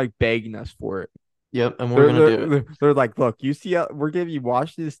so they're like begging us for it. Yep, and we're gonna do it. They're like, look, UCL, we're giving you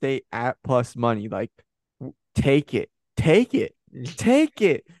Washington State at plus money. Like, take it, take it, take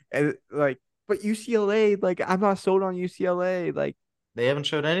it. And like, but UCLA, like, I'm not sold on UCLA. Like, They haven't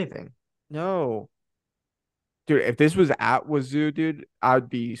showed anything. no, dude. If this was at Wazoo, dude, I'd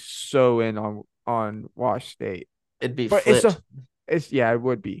be so in on Wash State. It'd be But flipped. it's yeah, it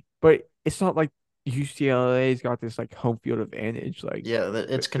would be. But it's not like UCLA's got this like home field advantage. Like, Yeah,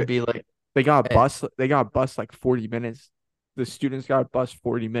 it's gonna be like, they got eh, bus. They got bus like 40 minutes. The students got bus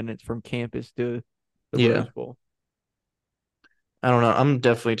 40 minutes from campus to the yeah. Rose Bowl. I don't know. I'm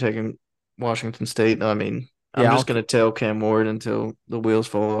definitely taking Washington State. I mean, I'm Yeah, just gonna tail Cam Ward until the wheels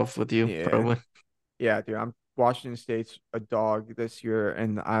fall off with you, yeah, probably. yeah, dude. I'm Washington State's a dog this year,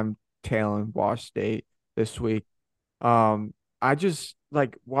 and I'm tailing Wash State this week. I just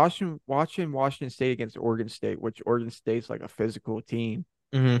like watching Washington State against Oregon State, which Oregon State's like a physical team.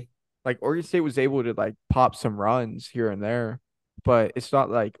 Hmm. Like Oregon State was able to like pop some runs here and there, but it's not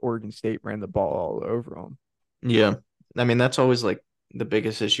like Oregon State ran the ball all over them. Yeah. I mean, that's always like the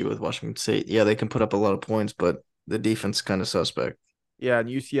biggest issue with Washington State. Yeah, they can put up a lot of points, but the defense kind of suspect. Yeah, and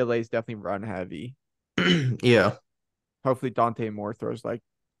UCLA is definitely run heavy. Yeah, Hopefully Dante Moore throws like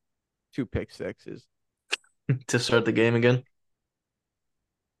two pick sixes. to start the game again.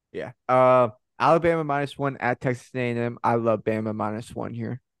 Yeah. Alabama -1 at Texas A&M. I love Bama -1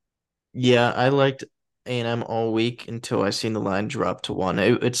 here. Yeah, I liked A&M all week until I seen the line drop to 1.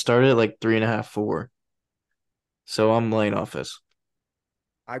 It started at like 3.5, 4. So I'm laying off this.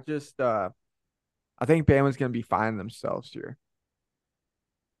 I just I think Bama's gonna be fine themselves here.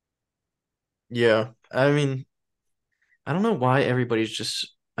 Yeah, I mean, I don't know why everybody's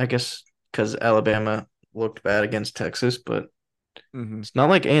just, I guess, because Alabama looked bad against Texas, but Mm-hmm. it's not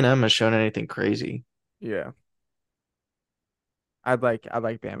like A&M has shown anything crazy. Yeah. I like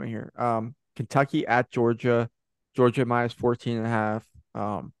Bama here. Kentucky at Georgia. Georgia -14.5.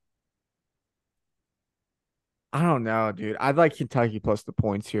 I don't know, dude. I'd like Kentucky plus the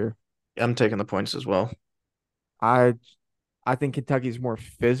points here. I'm taking the points as well. I I think Kentucky's more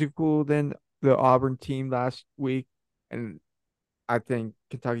physical than the Auburn team last week, and I think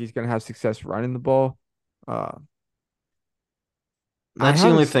Kentucky's gonna have success running the ball. Uh, I That's the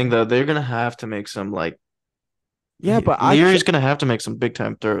haven't. only thing, though. They're gonna have to make some like Yeah, but Leary's gonna have to make some big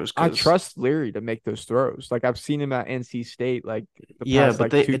time throws I because trust Leary to make those throws. Like I've seen him at NC State, like the yeah, past but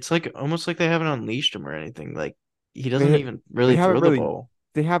like they two. it's like almost like they haven't unleashed him or anything. Like he doesn't They even they really haven't throw the really ball.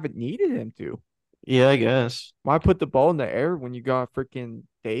 they haven't needed him to. Yeah, I guess. Why put the ball in the air when you got freaking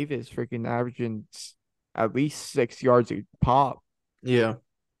Davis freaking averaging at least 6 yards a pop? Yeah.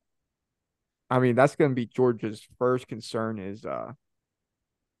 I mean, that's gonna be Georgia's first concern is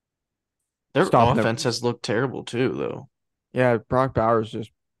Their stopping them. offense has looked terrible too, though. Yeah, Brock Bowers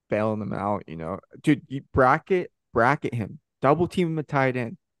just bailing them out, Dude, you bracket him. Double team him a tight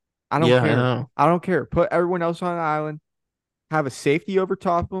end. I don't Yeah, I care. know. I don't care. Put everyone else on the island, have a safety over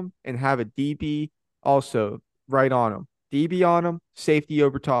top of him, and have a DB also right on him. DB on him, safety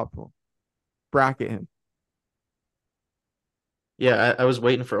over top of him. Bracket him. Yeah, I was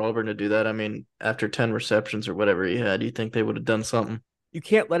waiting for Auburn to do that. I mean, after 10 receptions or whatever he had, you think they would have done something. You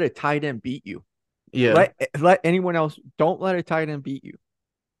can't let a tight end beat you. Yeah. Let anyone else. Don't let a tight end beat you.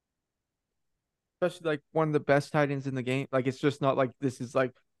 Especially like one of the best tight ends in the game. Like it's just not like this is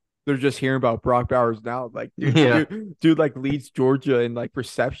like they're just hearing about Brock Bowers now. Like Yeah. dude like leads Georgia in like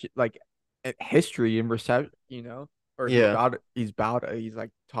reception, like history and reception. Or Yeah. he's like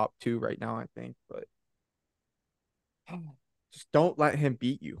top two right now, I think. But just don't let him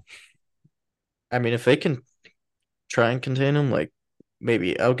beat you. I mean, if they can try and contain him, like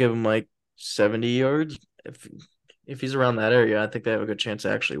maybe I'll give him like 70 yards. If he's around that area, I think they have a good chance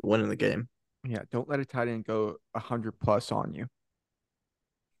of actually winning the game. Yeah, don't let a tight end go 100 plus on you.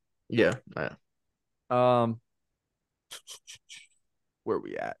 Yeah. Um, where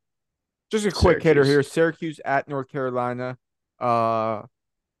we at? Just a quick hitter Syracuse. here. Syracuse at North Carolina. Uh,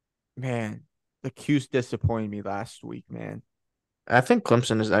 man, the Q's disappointed me last week, man. I think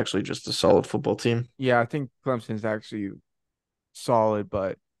Clemson is actually just a solid football team. Yeah, I think Clemson's actually solid,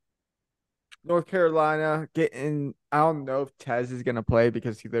 but North Carolina getting. I don't know if Tez is gonna play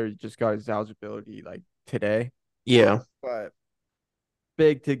because he literally just got his eligibility like today, Yeah. but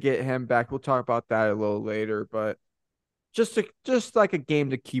big to get him back. We'll talk about that a little later, but just like a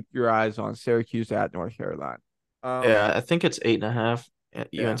game to keep your eyes on. Syracuse at North Carolina. Um, Yeah, I think it's 8.5.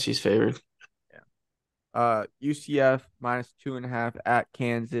 yeah, UNC's favored. yeah. UCF -2.5 at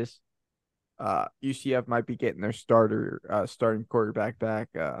Kansas. UCF might be getting their starting quarterback back.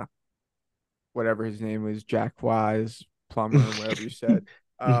 Whatever his name was, Jack Wise Plummer, whatever you said.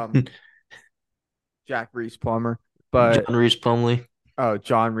 Um, Jack Reese Plummer, but John Reese Plumley. oh,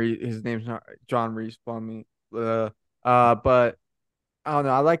 John Reese. His name's not John Reese Plummer. But I don't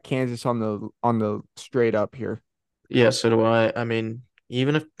know. I like Kansas on the straight up here. Yeah, so do I. I mean,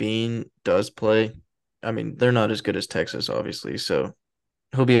 even if Bean does play, I mean, they're not as good as Texas, obviously. So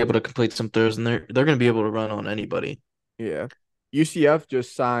he'll be able to complete some throws, and they're going to be able to run on anybody. Yeah. UCF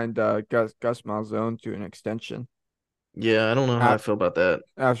just signed Gus Malzone to an extension Yeah, I don't know how I at, feel about that.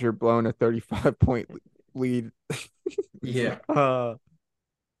 after blowing a 35-point lead. Yeah. uh,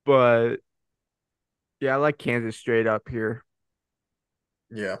 but yeah, I like Kansas straight up here.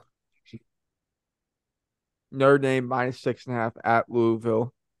 Yeah. Notre Dame -6.5 at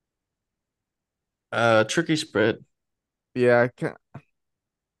Louisville. Tricky spread. Yeah,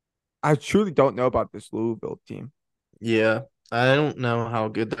 I truly don't know about this Louisville team. Yeah, I don't know how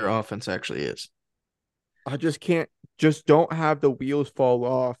good their offense actually is. I just don't have the wheels fall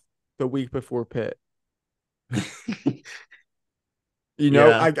off the week before Pitt.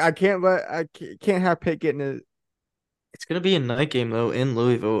 Yeah, I can't have Pitt getting a. It's gonna be a night game though in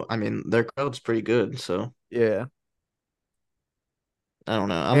Louisville. I mean, their crowd's pretty good, so Yeah. I don't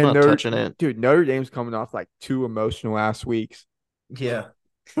know. I'm And not touching it. Notre Dame's coming off like 2 emotional ass weeks. Yeah.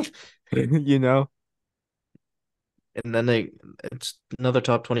 You know? And then it's another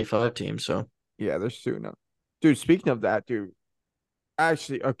top 25 team, so Yeah, they're soon up. Dude, speaking of that, dude,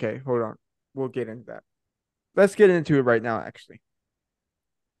 actually, okay, hold on. We'll get into that. Let's get into it right now, actually.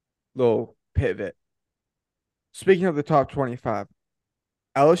 Little pivot. Speaking of the top 25,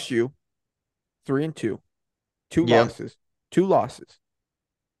 LSU, 3-2, two yep. losses, two losses,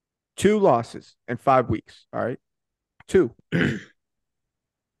 two losses in 5 weeks. All right. Two.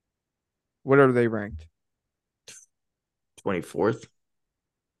 What are they ranked? 24th.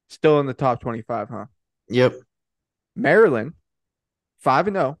 Still in the top 25, huh? Yep. Maryland,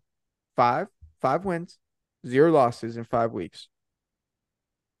 5-0, five wins, zero losses in 5 weeks.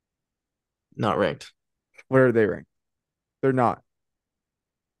 Not ranked. What are they ranked? They're not.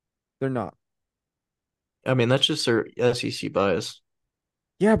 They're not. I mean, that's just their SEC bias.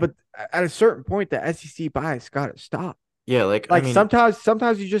 Yeah, but at a certain point, the SEC bias got to stop. Yeah, like I Like mean,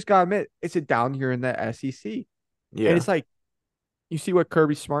 sometimes you just gotta admit it's a down here in the SEC, and yeah. it's like you see what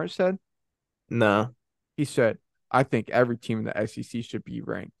Kirby Smart said. No. He said, "I think every team in the SEC should be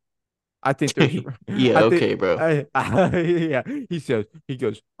ranked. I think there's, Yeah, I think, okay, bro. yeah." He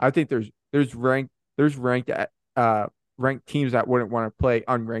goes, "I think there's ranked teams that wouldn't want to play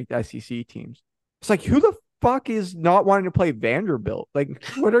unranked SEC teams." It's like who the fuck is not wanting to play Vanderbilt? Like,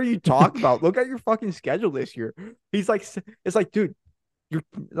 what are you talking about? Look at your fucking schedule this year. He's like, it's like, dude, you're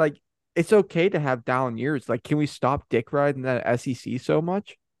like, it's okay to have down years. Like, can we stop dick riding the SEC so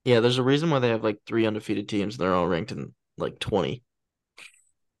much? Yeah, there's a reason why they have like three undefeated teams and they're all ranked in like 20.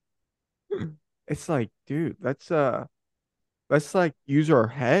 It's like, dude, let's like use our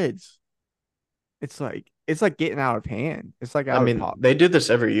heads. It's like getting out of hand. It's like I out of mean, pop. they do this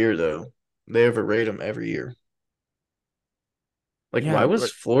every year though. They overrate them every year. Like, why Yeah, was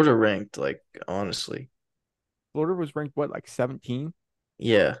but Florida ranked? Like, honestly. Florida was ranked what, like 17?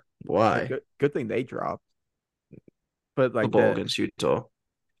 Yeah, Yeah, why? good thing they dropped. But like Football against Utah.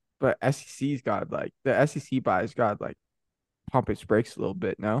 but SEC's got like the SEC bias got like pump its brakes a little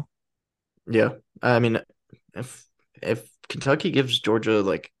bit, no? Yeah. I mean, if if Kentucky gives Georgia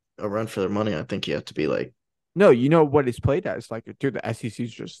like a run for their money, I think you have to be like, No, you know what it's played as. Like, dude, the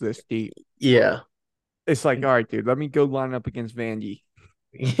SEC's just this deep. yeah. It's like, all right, dude, let me go line up against Vandy.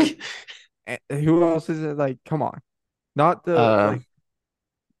 And who else is it? Like, come on. Not the uh like,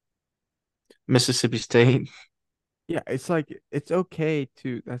 Mississippi State. yeah, it's like it's okay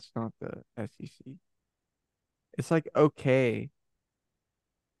to that's not the SEC. It's like okay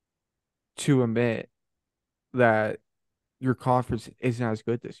to admit that your conference isn't as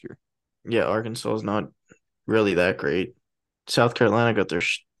good this year. Yeah, Arkansas is not really that great. South Carolina got their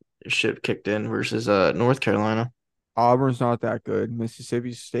shit kicked in versus North Carolina. Auburn's not that good.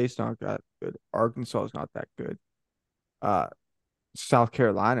 Mississippi State's not that good. Arkansas is not that good. Uh, South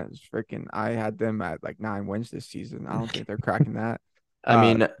Carolina's freaking. I had them at like 9 wins this season. I don't think they're cracking that. I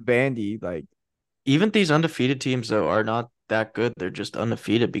mean, Vandy, like, even these undefeated teams though are not that good. They're just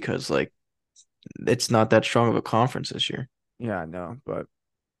undefeated because like it's not that strong of a conference this year. yeah, no, but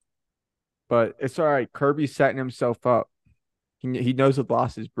it's all right. Kirby's setting himself up. He knows the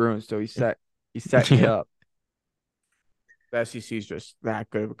loss is brewing, so he's setting you Yeah. up. The SEC's just that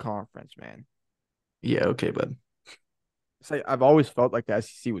good of a conference, man. Yeah, okay, bud. It's like I've always felt like the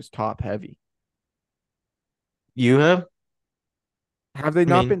SEC was top heavy. You have? Have they I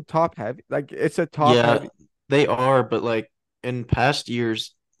not mean, been top heavy? Like it's a top yeah, heavy. they are, but like in past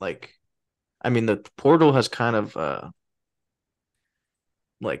years, like I mean the portal has kind of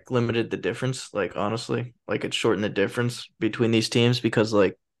like limited the difference, like honestly. Like it shortened the difference between these teams because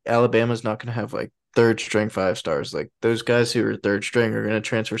like Alabama's not gonna have like third string five stars. Like those guys who are third string are gonna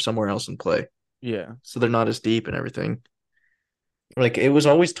transfer somewhere else and play. Yeah, So they're not as deep and everything. Like it was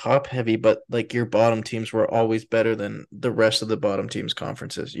always top heavy, but like your bottom teams were always better than the rest of the bottom teams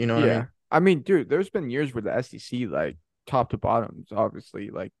conferences. You know what I yeah. mean? I mean, dude, there's been years where the SEC like top to bottom is obviously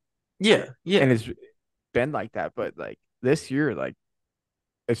like, Yeah, and yeah. it's been like that, but like this year, like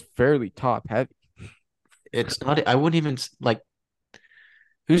it's fairly top heavy. It's not. I wouldn't even like.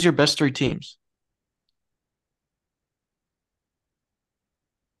 Who's your best three teams?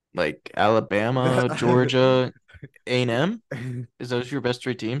 Like Alabama, Georgia, A&M. Is those your best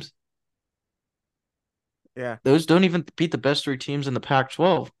three teams? Yeah. Those don't even beat the best three teams in the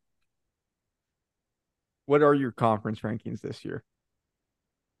Pac-12. What are your conference rankings this year?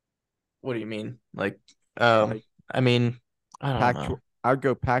 What do you mean? Like, um, Like I mean, I don't Pac, know. I'd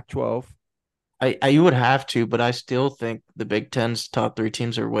go Pac 12, I you would have to, but I still think the Big Ten's top three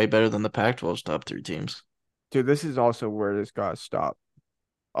teams are way better than the Pac-12's top three teams. Dude, this is also where this got stopped.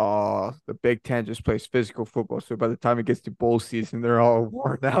 The Big Ten just plays physical football, so by the time it gets to bowl season, they're all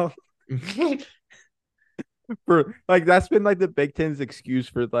worn out. For like that's been like the Big Ten's excuse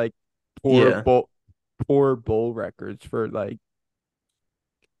for like poor Yeah, bowl poor bowl records for like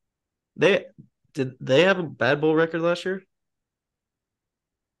they did. They have a bad bowl record last year.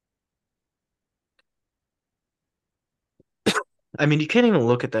 I mean, you can't even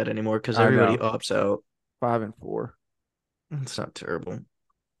look at that anymore because I everybody know opts out. 5-4. It's not terrible.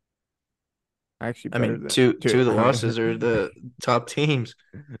 Actually I better mean, than two two. of the losses are the top teams.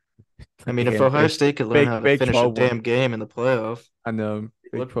 I mean, if Damn, Ohio State could learn how to Big finish a 12 one. damn game in the playoff, I know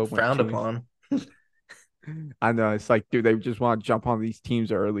they Big look 12 went frowned 2 and upon. I know it's like, dude, they just want to jump on these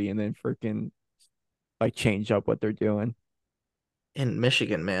teams early and then freaking like change up what they're doing In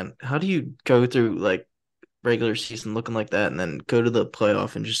Michigan, man, how do you go through like regular season looking like that and then go to the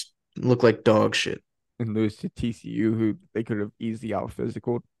playoff and just look like dog shit? and lose to TCU, who they could have easily out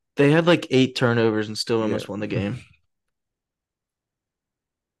physical. They had like 8 turnovers and still Yeah, almost won the game.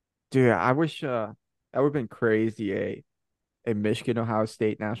 dude, I wish that would have been crazy. A Michigan Ohio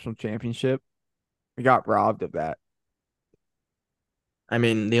State national championship. We got robbed of that. I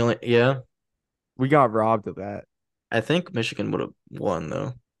mean, the only yeah, We got robbed of that. I think Michigan would have won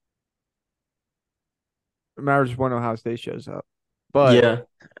though. It matters when Ohio State shows up, but Yeah,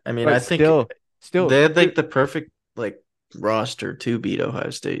 I mean, but I think still, they had like dude. the perfect like roster to beat Ohio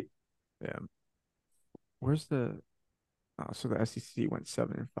State. Yeah, where's the? Oh, so the SEC went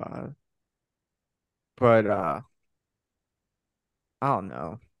 7-5, but I don't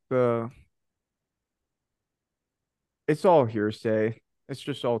know. The It's all hearsay. It's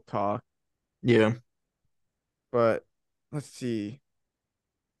just all talk. Yeah, But let's see.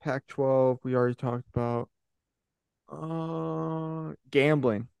 Pac-12, we already talked about.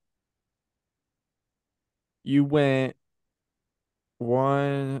 Gambling. You went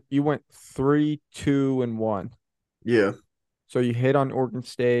you went 3, 2, and 1. yeah, So you hit on Oregon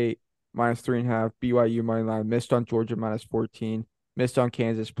State -3.5, BYU money line, missed on Georgia -14, missed on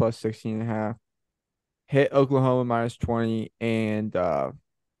Kansas plus 16.5, hit Oklahoma -20, and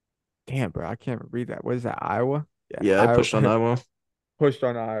damn, bro, I can't read that. What is that? Iowa? Yeah, yeah. I Iowa pushed on Iowa. pushed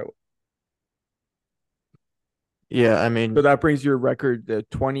on Iowa. Yeah, I So mean, that brings your record to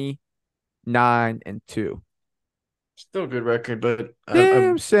 29-2. still a good record, but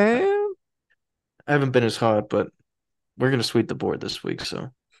Damn, Sam. I haven't been as hot. But we're gonna sweep the board this week,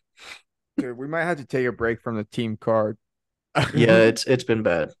 so Dude, we might have to take a break from the team card. yeah, it's been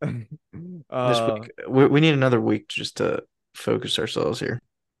bad this uh, week. We need another week just to focus ourselves here.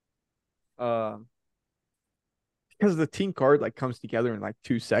 uh, because the team card like comes together in like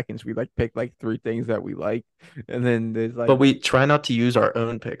 2 seconds. We like pick like three things that we like, and then there's But like, we try not to use our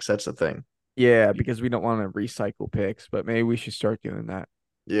own picks. That's the thing. yeah, because we don't want to recycle picks, but maybe we should start doing that.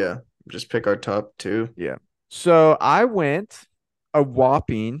 Yeah, just pick our top two. Yeah. So I went a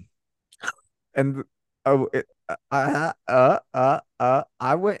whopping and oh it, I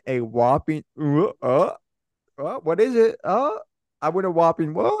went a whopping what is it? I went a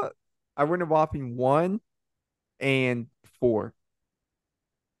whopping what? I went a whopping 1-4.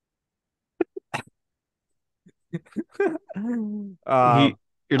 You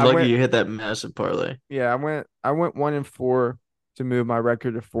you're I lucky went you hit that massive parlay. yeah, I went 1-4 to move my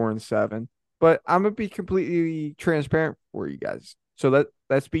record to 4-7. But I'm gonna be completely transparent for you guys. So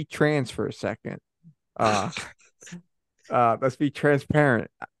let's be trans for a second. Uh let's be transparent.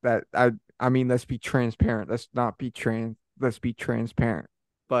 That I mean let's be transparent. Let's not be trans let's be transparent.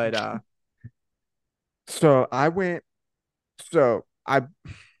 But so I went so I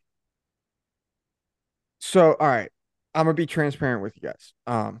so all right. I'm gonna be transparent with you guys.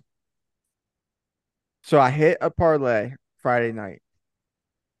 So I hit a parlay Friday night.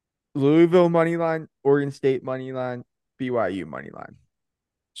 Louisville money line, Oregon State money line, BYU money line.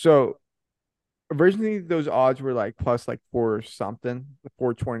 So originally those odds were like plus like four or something,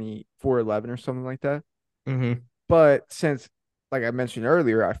 420, 411 or something like that. Mm-hmm. But since like I mentioned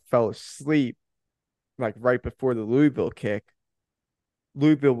earlier, I fell asleep like right before the Louisville kick.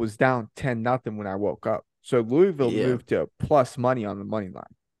 Louisville was down 10-0 when I woke up. So Louisville Yeah. moved to plus money on the money line.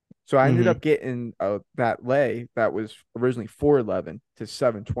 So I ended Mm-hmm. up getting that lay that was originally 411 to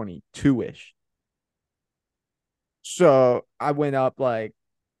 722 ish. So I went up like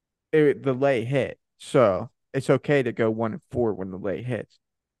the lay hit. So it's okay to go 1-4 when the lay hits.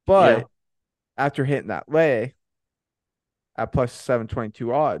 Yeah. But after hitting that lay at plus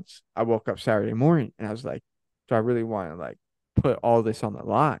 722 odds, I woke up Saturday morning and I was like, do I really want to like put all this on the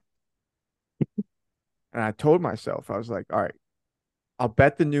line? And I told myself, I was like, all right, I'll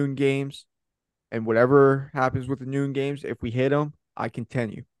bet the noon games, and whatever happens with the noon games, if we hit them, I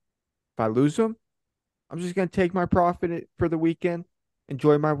continue. If I lose them, I'm just gonna take my profit for the weekend,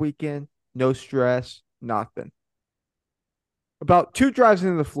 enjoy my weekend, no stress, nothing. About two drives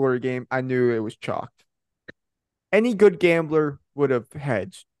into the Florida game, I knew it was chalked. Any good gambler would have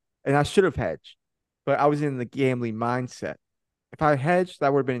hedged, and I should have hedged, but I was in the gambling mindset. If I hedged,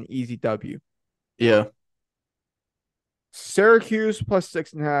 that would have been an easy W. Yeah. Syracuse plus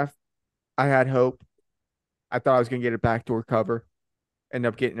 6.5. I had hope. I thought I was going to get a backdoor cover. End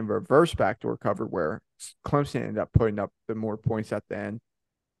up getting a reverse backdoor cover where Clemson ended up putting up the more points at the end.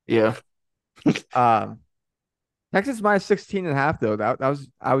 Yeah. Um, Texas minus 16.5 though. That was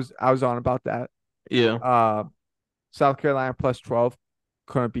I was on about that. Yeah. Uh, South Carolina plus 12.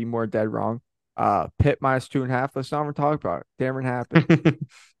 Couldn't be more dead wrong. Pitt minus 2.5. Let's not even talk about it. Damn it happened.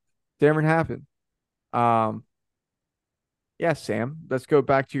 Damn it happened. Um, yeah, Sam. Let's go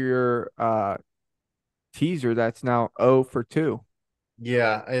back to your teaser. That's now 0 for 2.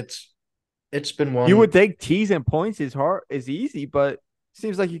 Yeah, it's been You one. would think teasing points is easy, but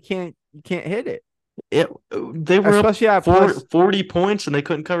seems like you can't hit it. It they were up Especially at plus 40 points and they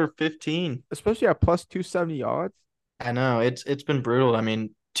couldn't cover 15. especially at plus 270 odds. I know it's been brutal. I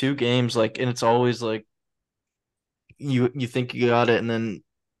mean, two games like, and it's always like you think you got it, and then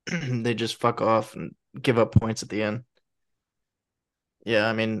they just fuck off and give up points at the end. Yeah,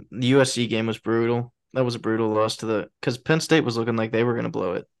 I mean, the USC game was brutal. That was a brutal loss to the because Penn State was looking like they were going to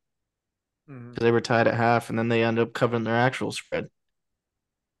blow it Mhm. because they were tied at half, and then they ended up covering their actual spread.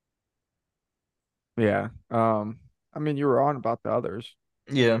 Yeah. I mean you were on about the others.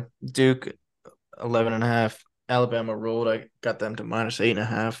 Yeah, Duke 11 and a half. Alabama rolled. I got them to minus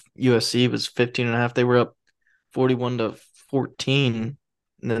 8.5. USC was 15 and a half. They were up 41 to 14,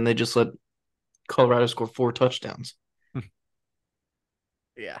 and then they just let Colorado score four touchdowns.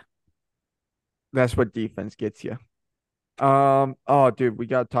 Yeah. That's what defense gets you. Oh dude, we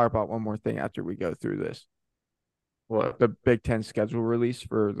gotta talk about one more thing after we go through this. What? The Big Ten schedule release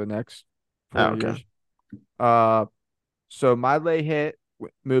for the next Oh, 4 years. okay. Uh so my lay hit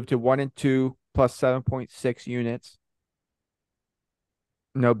moved to 1 and 2 plus 7.6 units.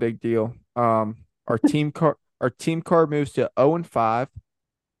 No big deal. Our team card moves to 0 and 5.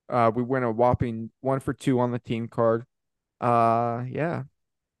 We went a whopping 1 for 2 on the team card. Yeah.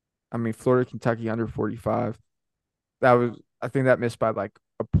 I mean, Florida, Kentucky under 45. I think that missed by like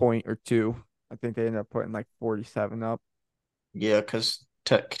a point or two. I think they ended up putting like 47 up. Yeah, because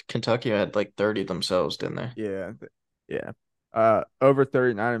Kentucky had like 30 themselves, didn't they? Yeah. Yeah. Over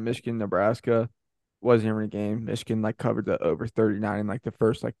 39 in Michigan, Nebraska wasn't even a game. Michigan like covered the over 39 in like the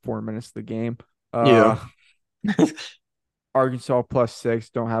first like 4 minutes of the game. Yeah. Uh, Arkansas plus 6.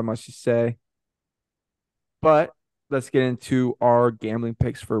 Don't have much to say. But let's get into our gambling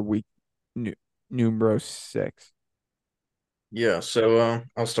picks for week nu- numero 6. Yeah, so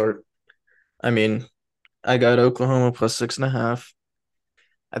I'll start. I mean, I got Oklahoma plus 6.5.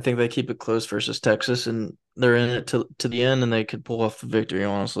 I think they keep it close versus Texas, and they're in it to the end, and they could pull off the victory,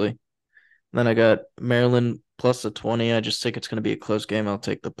 honestly. And then I got Maryland plus the 20. I just think it's going to be a close game. I'll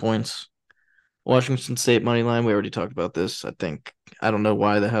take the points. Washington State money line. We already talked about this. I don't know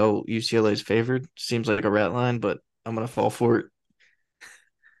why the hell UCLA is favored. Seems like a rat line, but I'm gonna fall for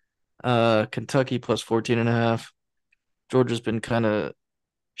it. Kentucky plus 14.5. Georgia's been kind of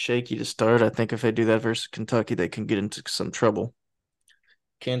shaky to start. I think if they do that versus Kentucky, they can get into some trouble.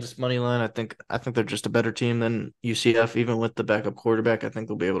 Kansas money line. I think they're just a better team than UCF, even with the backup quarterback. I think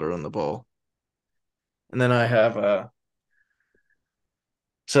they'll be able to run the ball. And then I have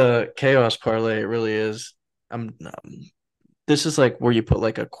it's a chaos parlay. It really is. This is like where you put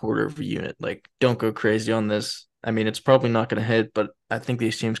like a quarter of a unit. Like, don't go crazy on this. I mean, it's probably not going to hit, but I think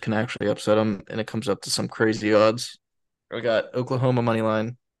these teams can actually upset them, and it comes up to some crazy odds. We got Oklahoma money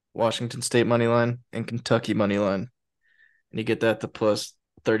line, Washington State money line, and Kentucky money line, and you get that to plus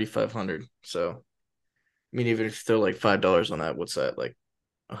 3,500. So, I mean, even if you throw like $5 on that, what's that, like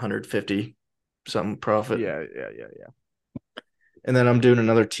 150 something profit? Yeah, yeah, yeah, yeah. And then I'm doing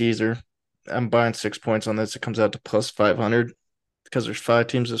another teaser. I'm buying 6 points on this. It comes out to plus 500 because there's five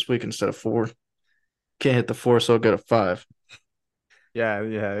teams this week instead of four. Can't hit the four, so I'll go to five. Yeah,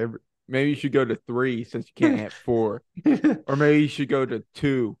 yeah. Maybe you should go to 3 since you can't hit 4. Or maybe you should go to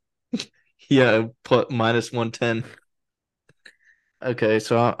 2. Yeah, plus minus 110. Okay,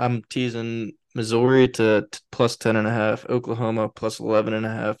 so I'm teasing Missouri to plus 10.5, Oklahoma plus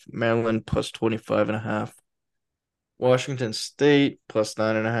 11.5, Maryland plus 25.5, Washington State plus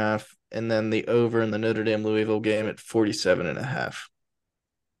 9.5, and then the over in the Notre Dame Louisville game at 47.5.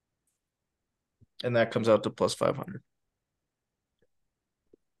 and that comes out to plus 500.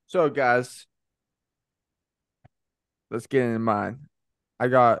 So, guys, let's get in mind. I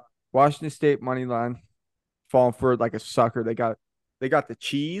got Washington State money line falling for it like a sucker. They got the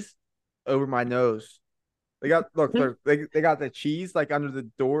cheese over my nose. They got the cheese like under the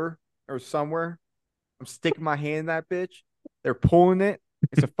door or somewhere. I'm sticking my hand in that bitch. They're pulling it.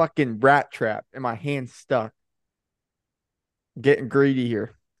 It's a fucking rat trap, and my hand's stuck. Getting greedy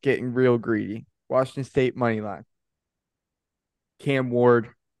here. Getting real greedy. Washington State money line. Cam Ward,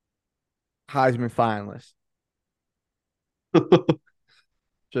 Heisman finalist.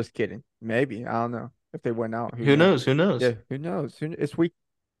 Just kidding. Maybe. I don't know. If they went out, who Who knows? knows? Who knows? Yeah, who knows? It's week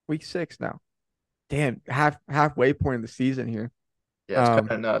 6 now. Damn, halfway point of the season here. Yeah, it's kind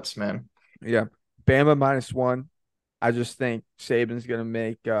Um, of nuts, man. yeah. Bama -1. I just think Saban's gonna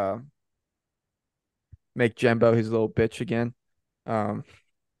make Jimbo his little bitch again. Um,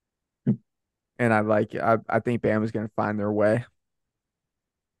 and I like it. I think Bama's gonna find their way.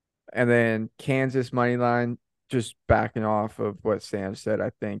 And then Kansas money line, just backing off of what Sam said,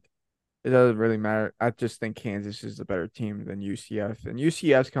 I think it doesn't really matter. I just think Kansas is the better team than UCF. And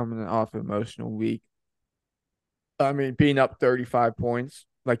UCF's coming off an emotional week. I mean, being up 35 points,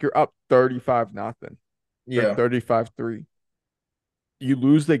 like you're up 35 nothing or Yeah. 35-3. You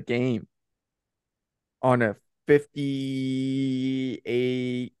lose the game on a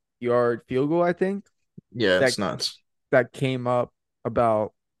 58-yard field goal, I think. Yeah, That it's nuts. that came up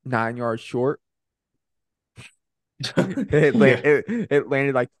about 9 yards short. It, la- Yeah. it, it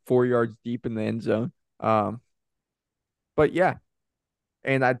landed like 4 yards deep in the end zone. Um, but yeah,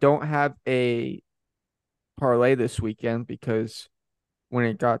 and I don't have a parlay this weekend because when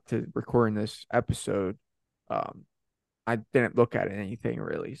it got to recording this episode, um, I didn't look at anything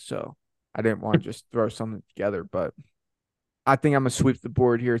really, so I didn't want to just throw something together. But I think I'm gonna sweep the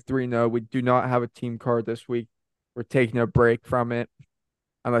board here, 3-0. We do not have a team card this week. We're taking a break from it,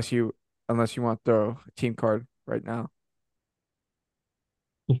 unless you want to throw a team card right now.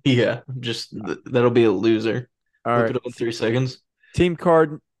 Yeah. That'll be a loser. All Look right, it up in 3 seconds. team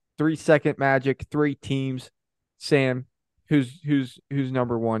card, 3-second magic, 3 teams. Sam, who's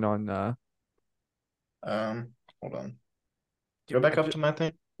number one on? Hold on. Go Dude, back up to my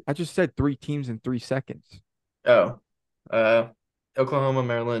thing. I just said 3 teams in 3 seconds. Oh. Uh Oklahoma,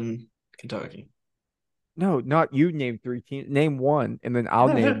 Maryland, Kentucky. No, not you. Name 3 teams. Name one, and then I'll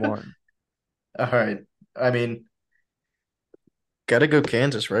name one. All right. I mean, gotta go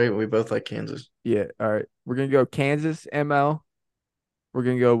Kansas, right? We both like Kansas. Yeah. All right. We're gonna go Kansas ML. We're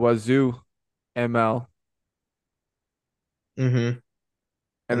gonna go Wazoo ML, Mm-hmm.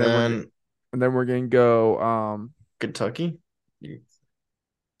 and And then then we're gonna go Kentucky?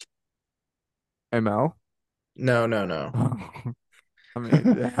 ML. No, no, no. I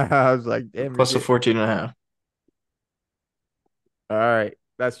mean, I was like, damn, you're Plus a getting 14 and a half. all right.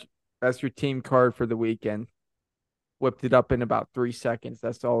 That's your team card for the weekend. Whipped it up in about 3 seconds.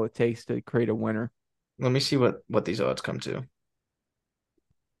 That's all it takes to create a winner. Let me see what these odds come to.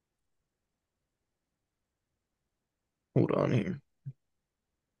 Hold on here.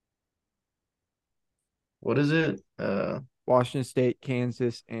 What is it? Washington State,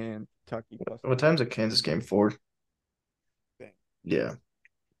 Kansas, and Kentucky plus What 3. time's a Kansas game for? Bang. Yeah.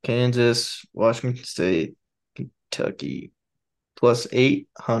 Kansas, Washington State, Kentucky, plus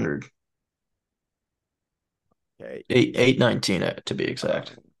 800. Okay. 819 to be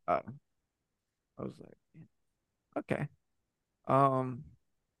exact. I was like, okay. Um,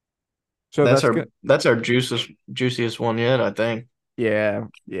 so That's that's our good. that's our juiciest one yet, I think. Yeah,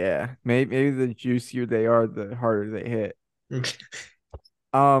 yeah. Maybe the juicier they are, the harder they hit.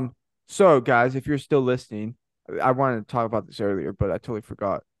 Um, so guys, if you're still listening, I wanted to talk about this earlier, but I totally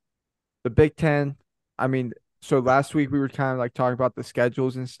forgot. The Big Ten, I mean, so last week we were kind of like talking about the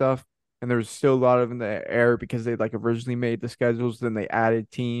schedules and stuff, and there was still a lot of in the air because they like originally made the schedules, then they added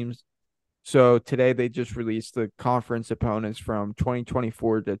teams. So today they just released the conference opponents from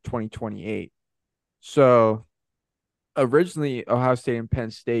 2024 to 2028. So originally Ohio State and Penn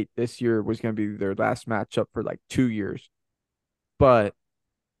State this year was going to be their last matchup for like 2 years, but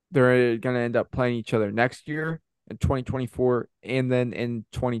they're going to end up playing each other next year in 2024 and then in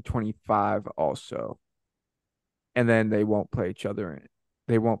 2025 also. And then they won't play each other.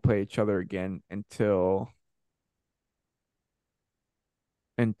 They won't play each other again until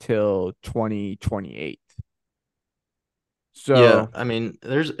 2028. Yeah, So I mean,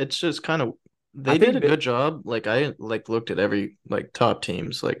 it's just kind of I they did think a that good job. Like I like looked at every like top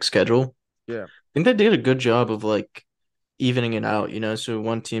teams like schedule. yeah, I think they did a good job of like evening it out, so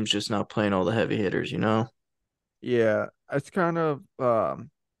one team's just not playing all the heavy hitters. yeah, it's kind of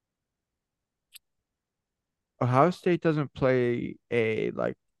Ohio State doesn't play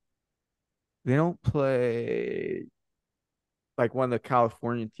they don't play like one of the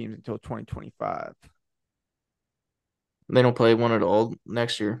California teams until 2025. They don't play one at all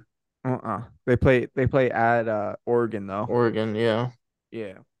next year. They play at Oregon though. Oregon, yeah.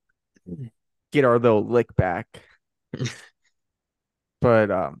 Yeah. Get our little lick back.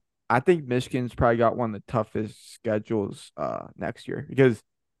 But I think Michigan's probably got one of the toughest schedules next year because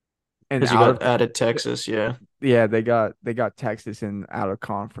and Because you out got of added Texas, yeah. yeah, they got Texas in out of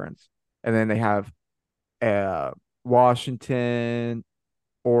conference. And then they have uh Washington,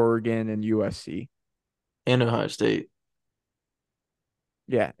 Oregon, and USC. And Ohio State.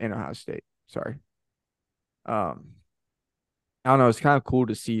 Yeah, in Ohio State. Sorry. Um I don't know, it's kind of cool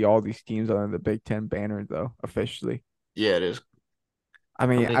to see all these teams under the Big Ten banner though, officially. Yeah, it is. I How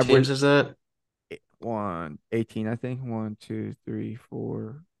mean, many I would teams is that? 18, I think. 1, 2, 3,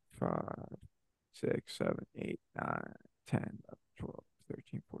 4, 5, 6, 7, 8, 9, 10, 11, 12,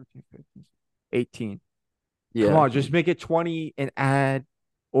 13, 14, 15, 18. Come Yeah. on, just make it 20 and add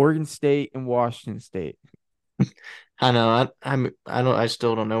Oregon State and Washington State. I know. I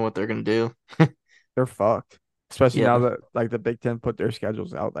still don't know what they're gonna do. They're fucked. Especially now Yeah. that like the Big Ten put their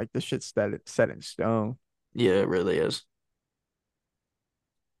schedules out, like the shit's set in stone. Yeah, it really is.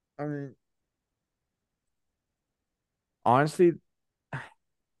 I mean, honestly,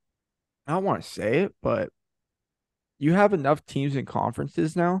 I don't want to say it, but you have enough teams and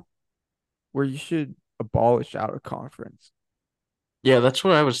conferences now where you should abolish out of conference Yeah, that's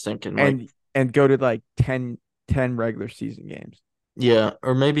what I was thinking. Like, and go to like 10 regular season games. yeah,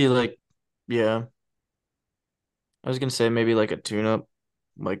 or maybe like, yeah, I was gonna say maybe like a tune-up,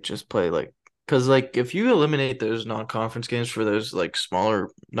 like just play like, because like if you eliminate those non-conference games for those like smaller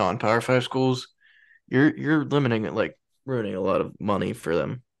non-Power Five schools, you're limiting it, like ruining a lot of money for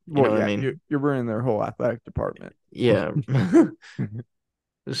them. You know Well, what I yeah, mean? you're ruining their whole athletic department. Yeah.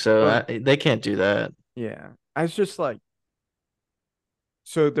 So But they can't do that. yeah, I was just like,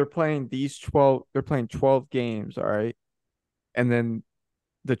 so they're playing 12 games, all right? And then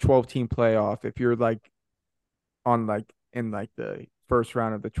the 12 team playoff, if you're like on like in like the first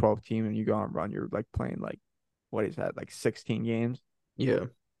round of the 12 team and you go on run, you're like playing like what is that, like 16 games? Yeah.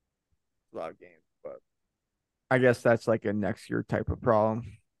 A lot of games, but I guess that's like a next year type of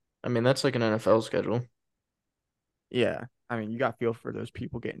problem. I mean, that's like an NFL schedule. Yeah. I mean, you got feel for those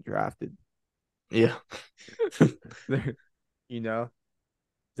people getting drafted. Yeah. you know,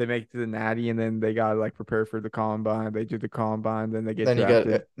 they make it to the natty and then they gotta like prepare for the combine. They do the combine, then they get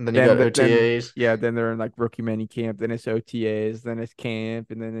drafted. Then you Then got then OTAs. yeah, then they're in like rookie mini camp, then it's OTAs, then it's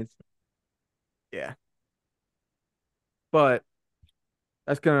camp, and then it's yeah. But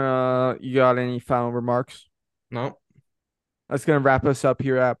that's gonna you got any final remarks? No. That's gonna wrap us up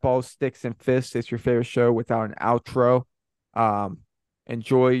here at Balls, Sticks, and Fists. It's your favorite show without an outro. Um,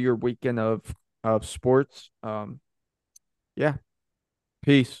 enjoy your weekend of sports. Yeah.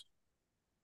 Peace.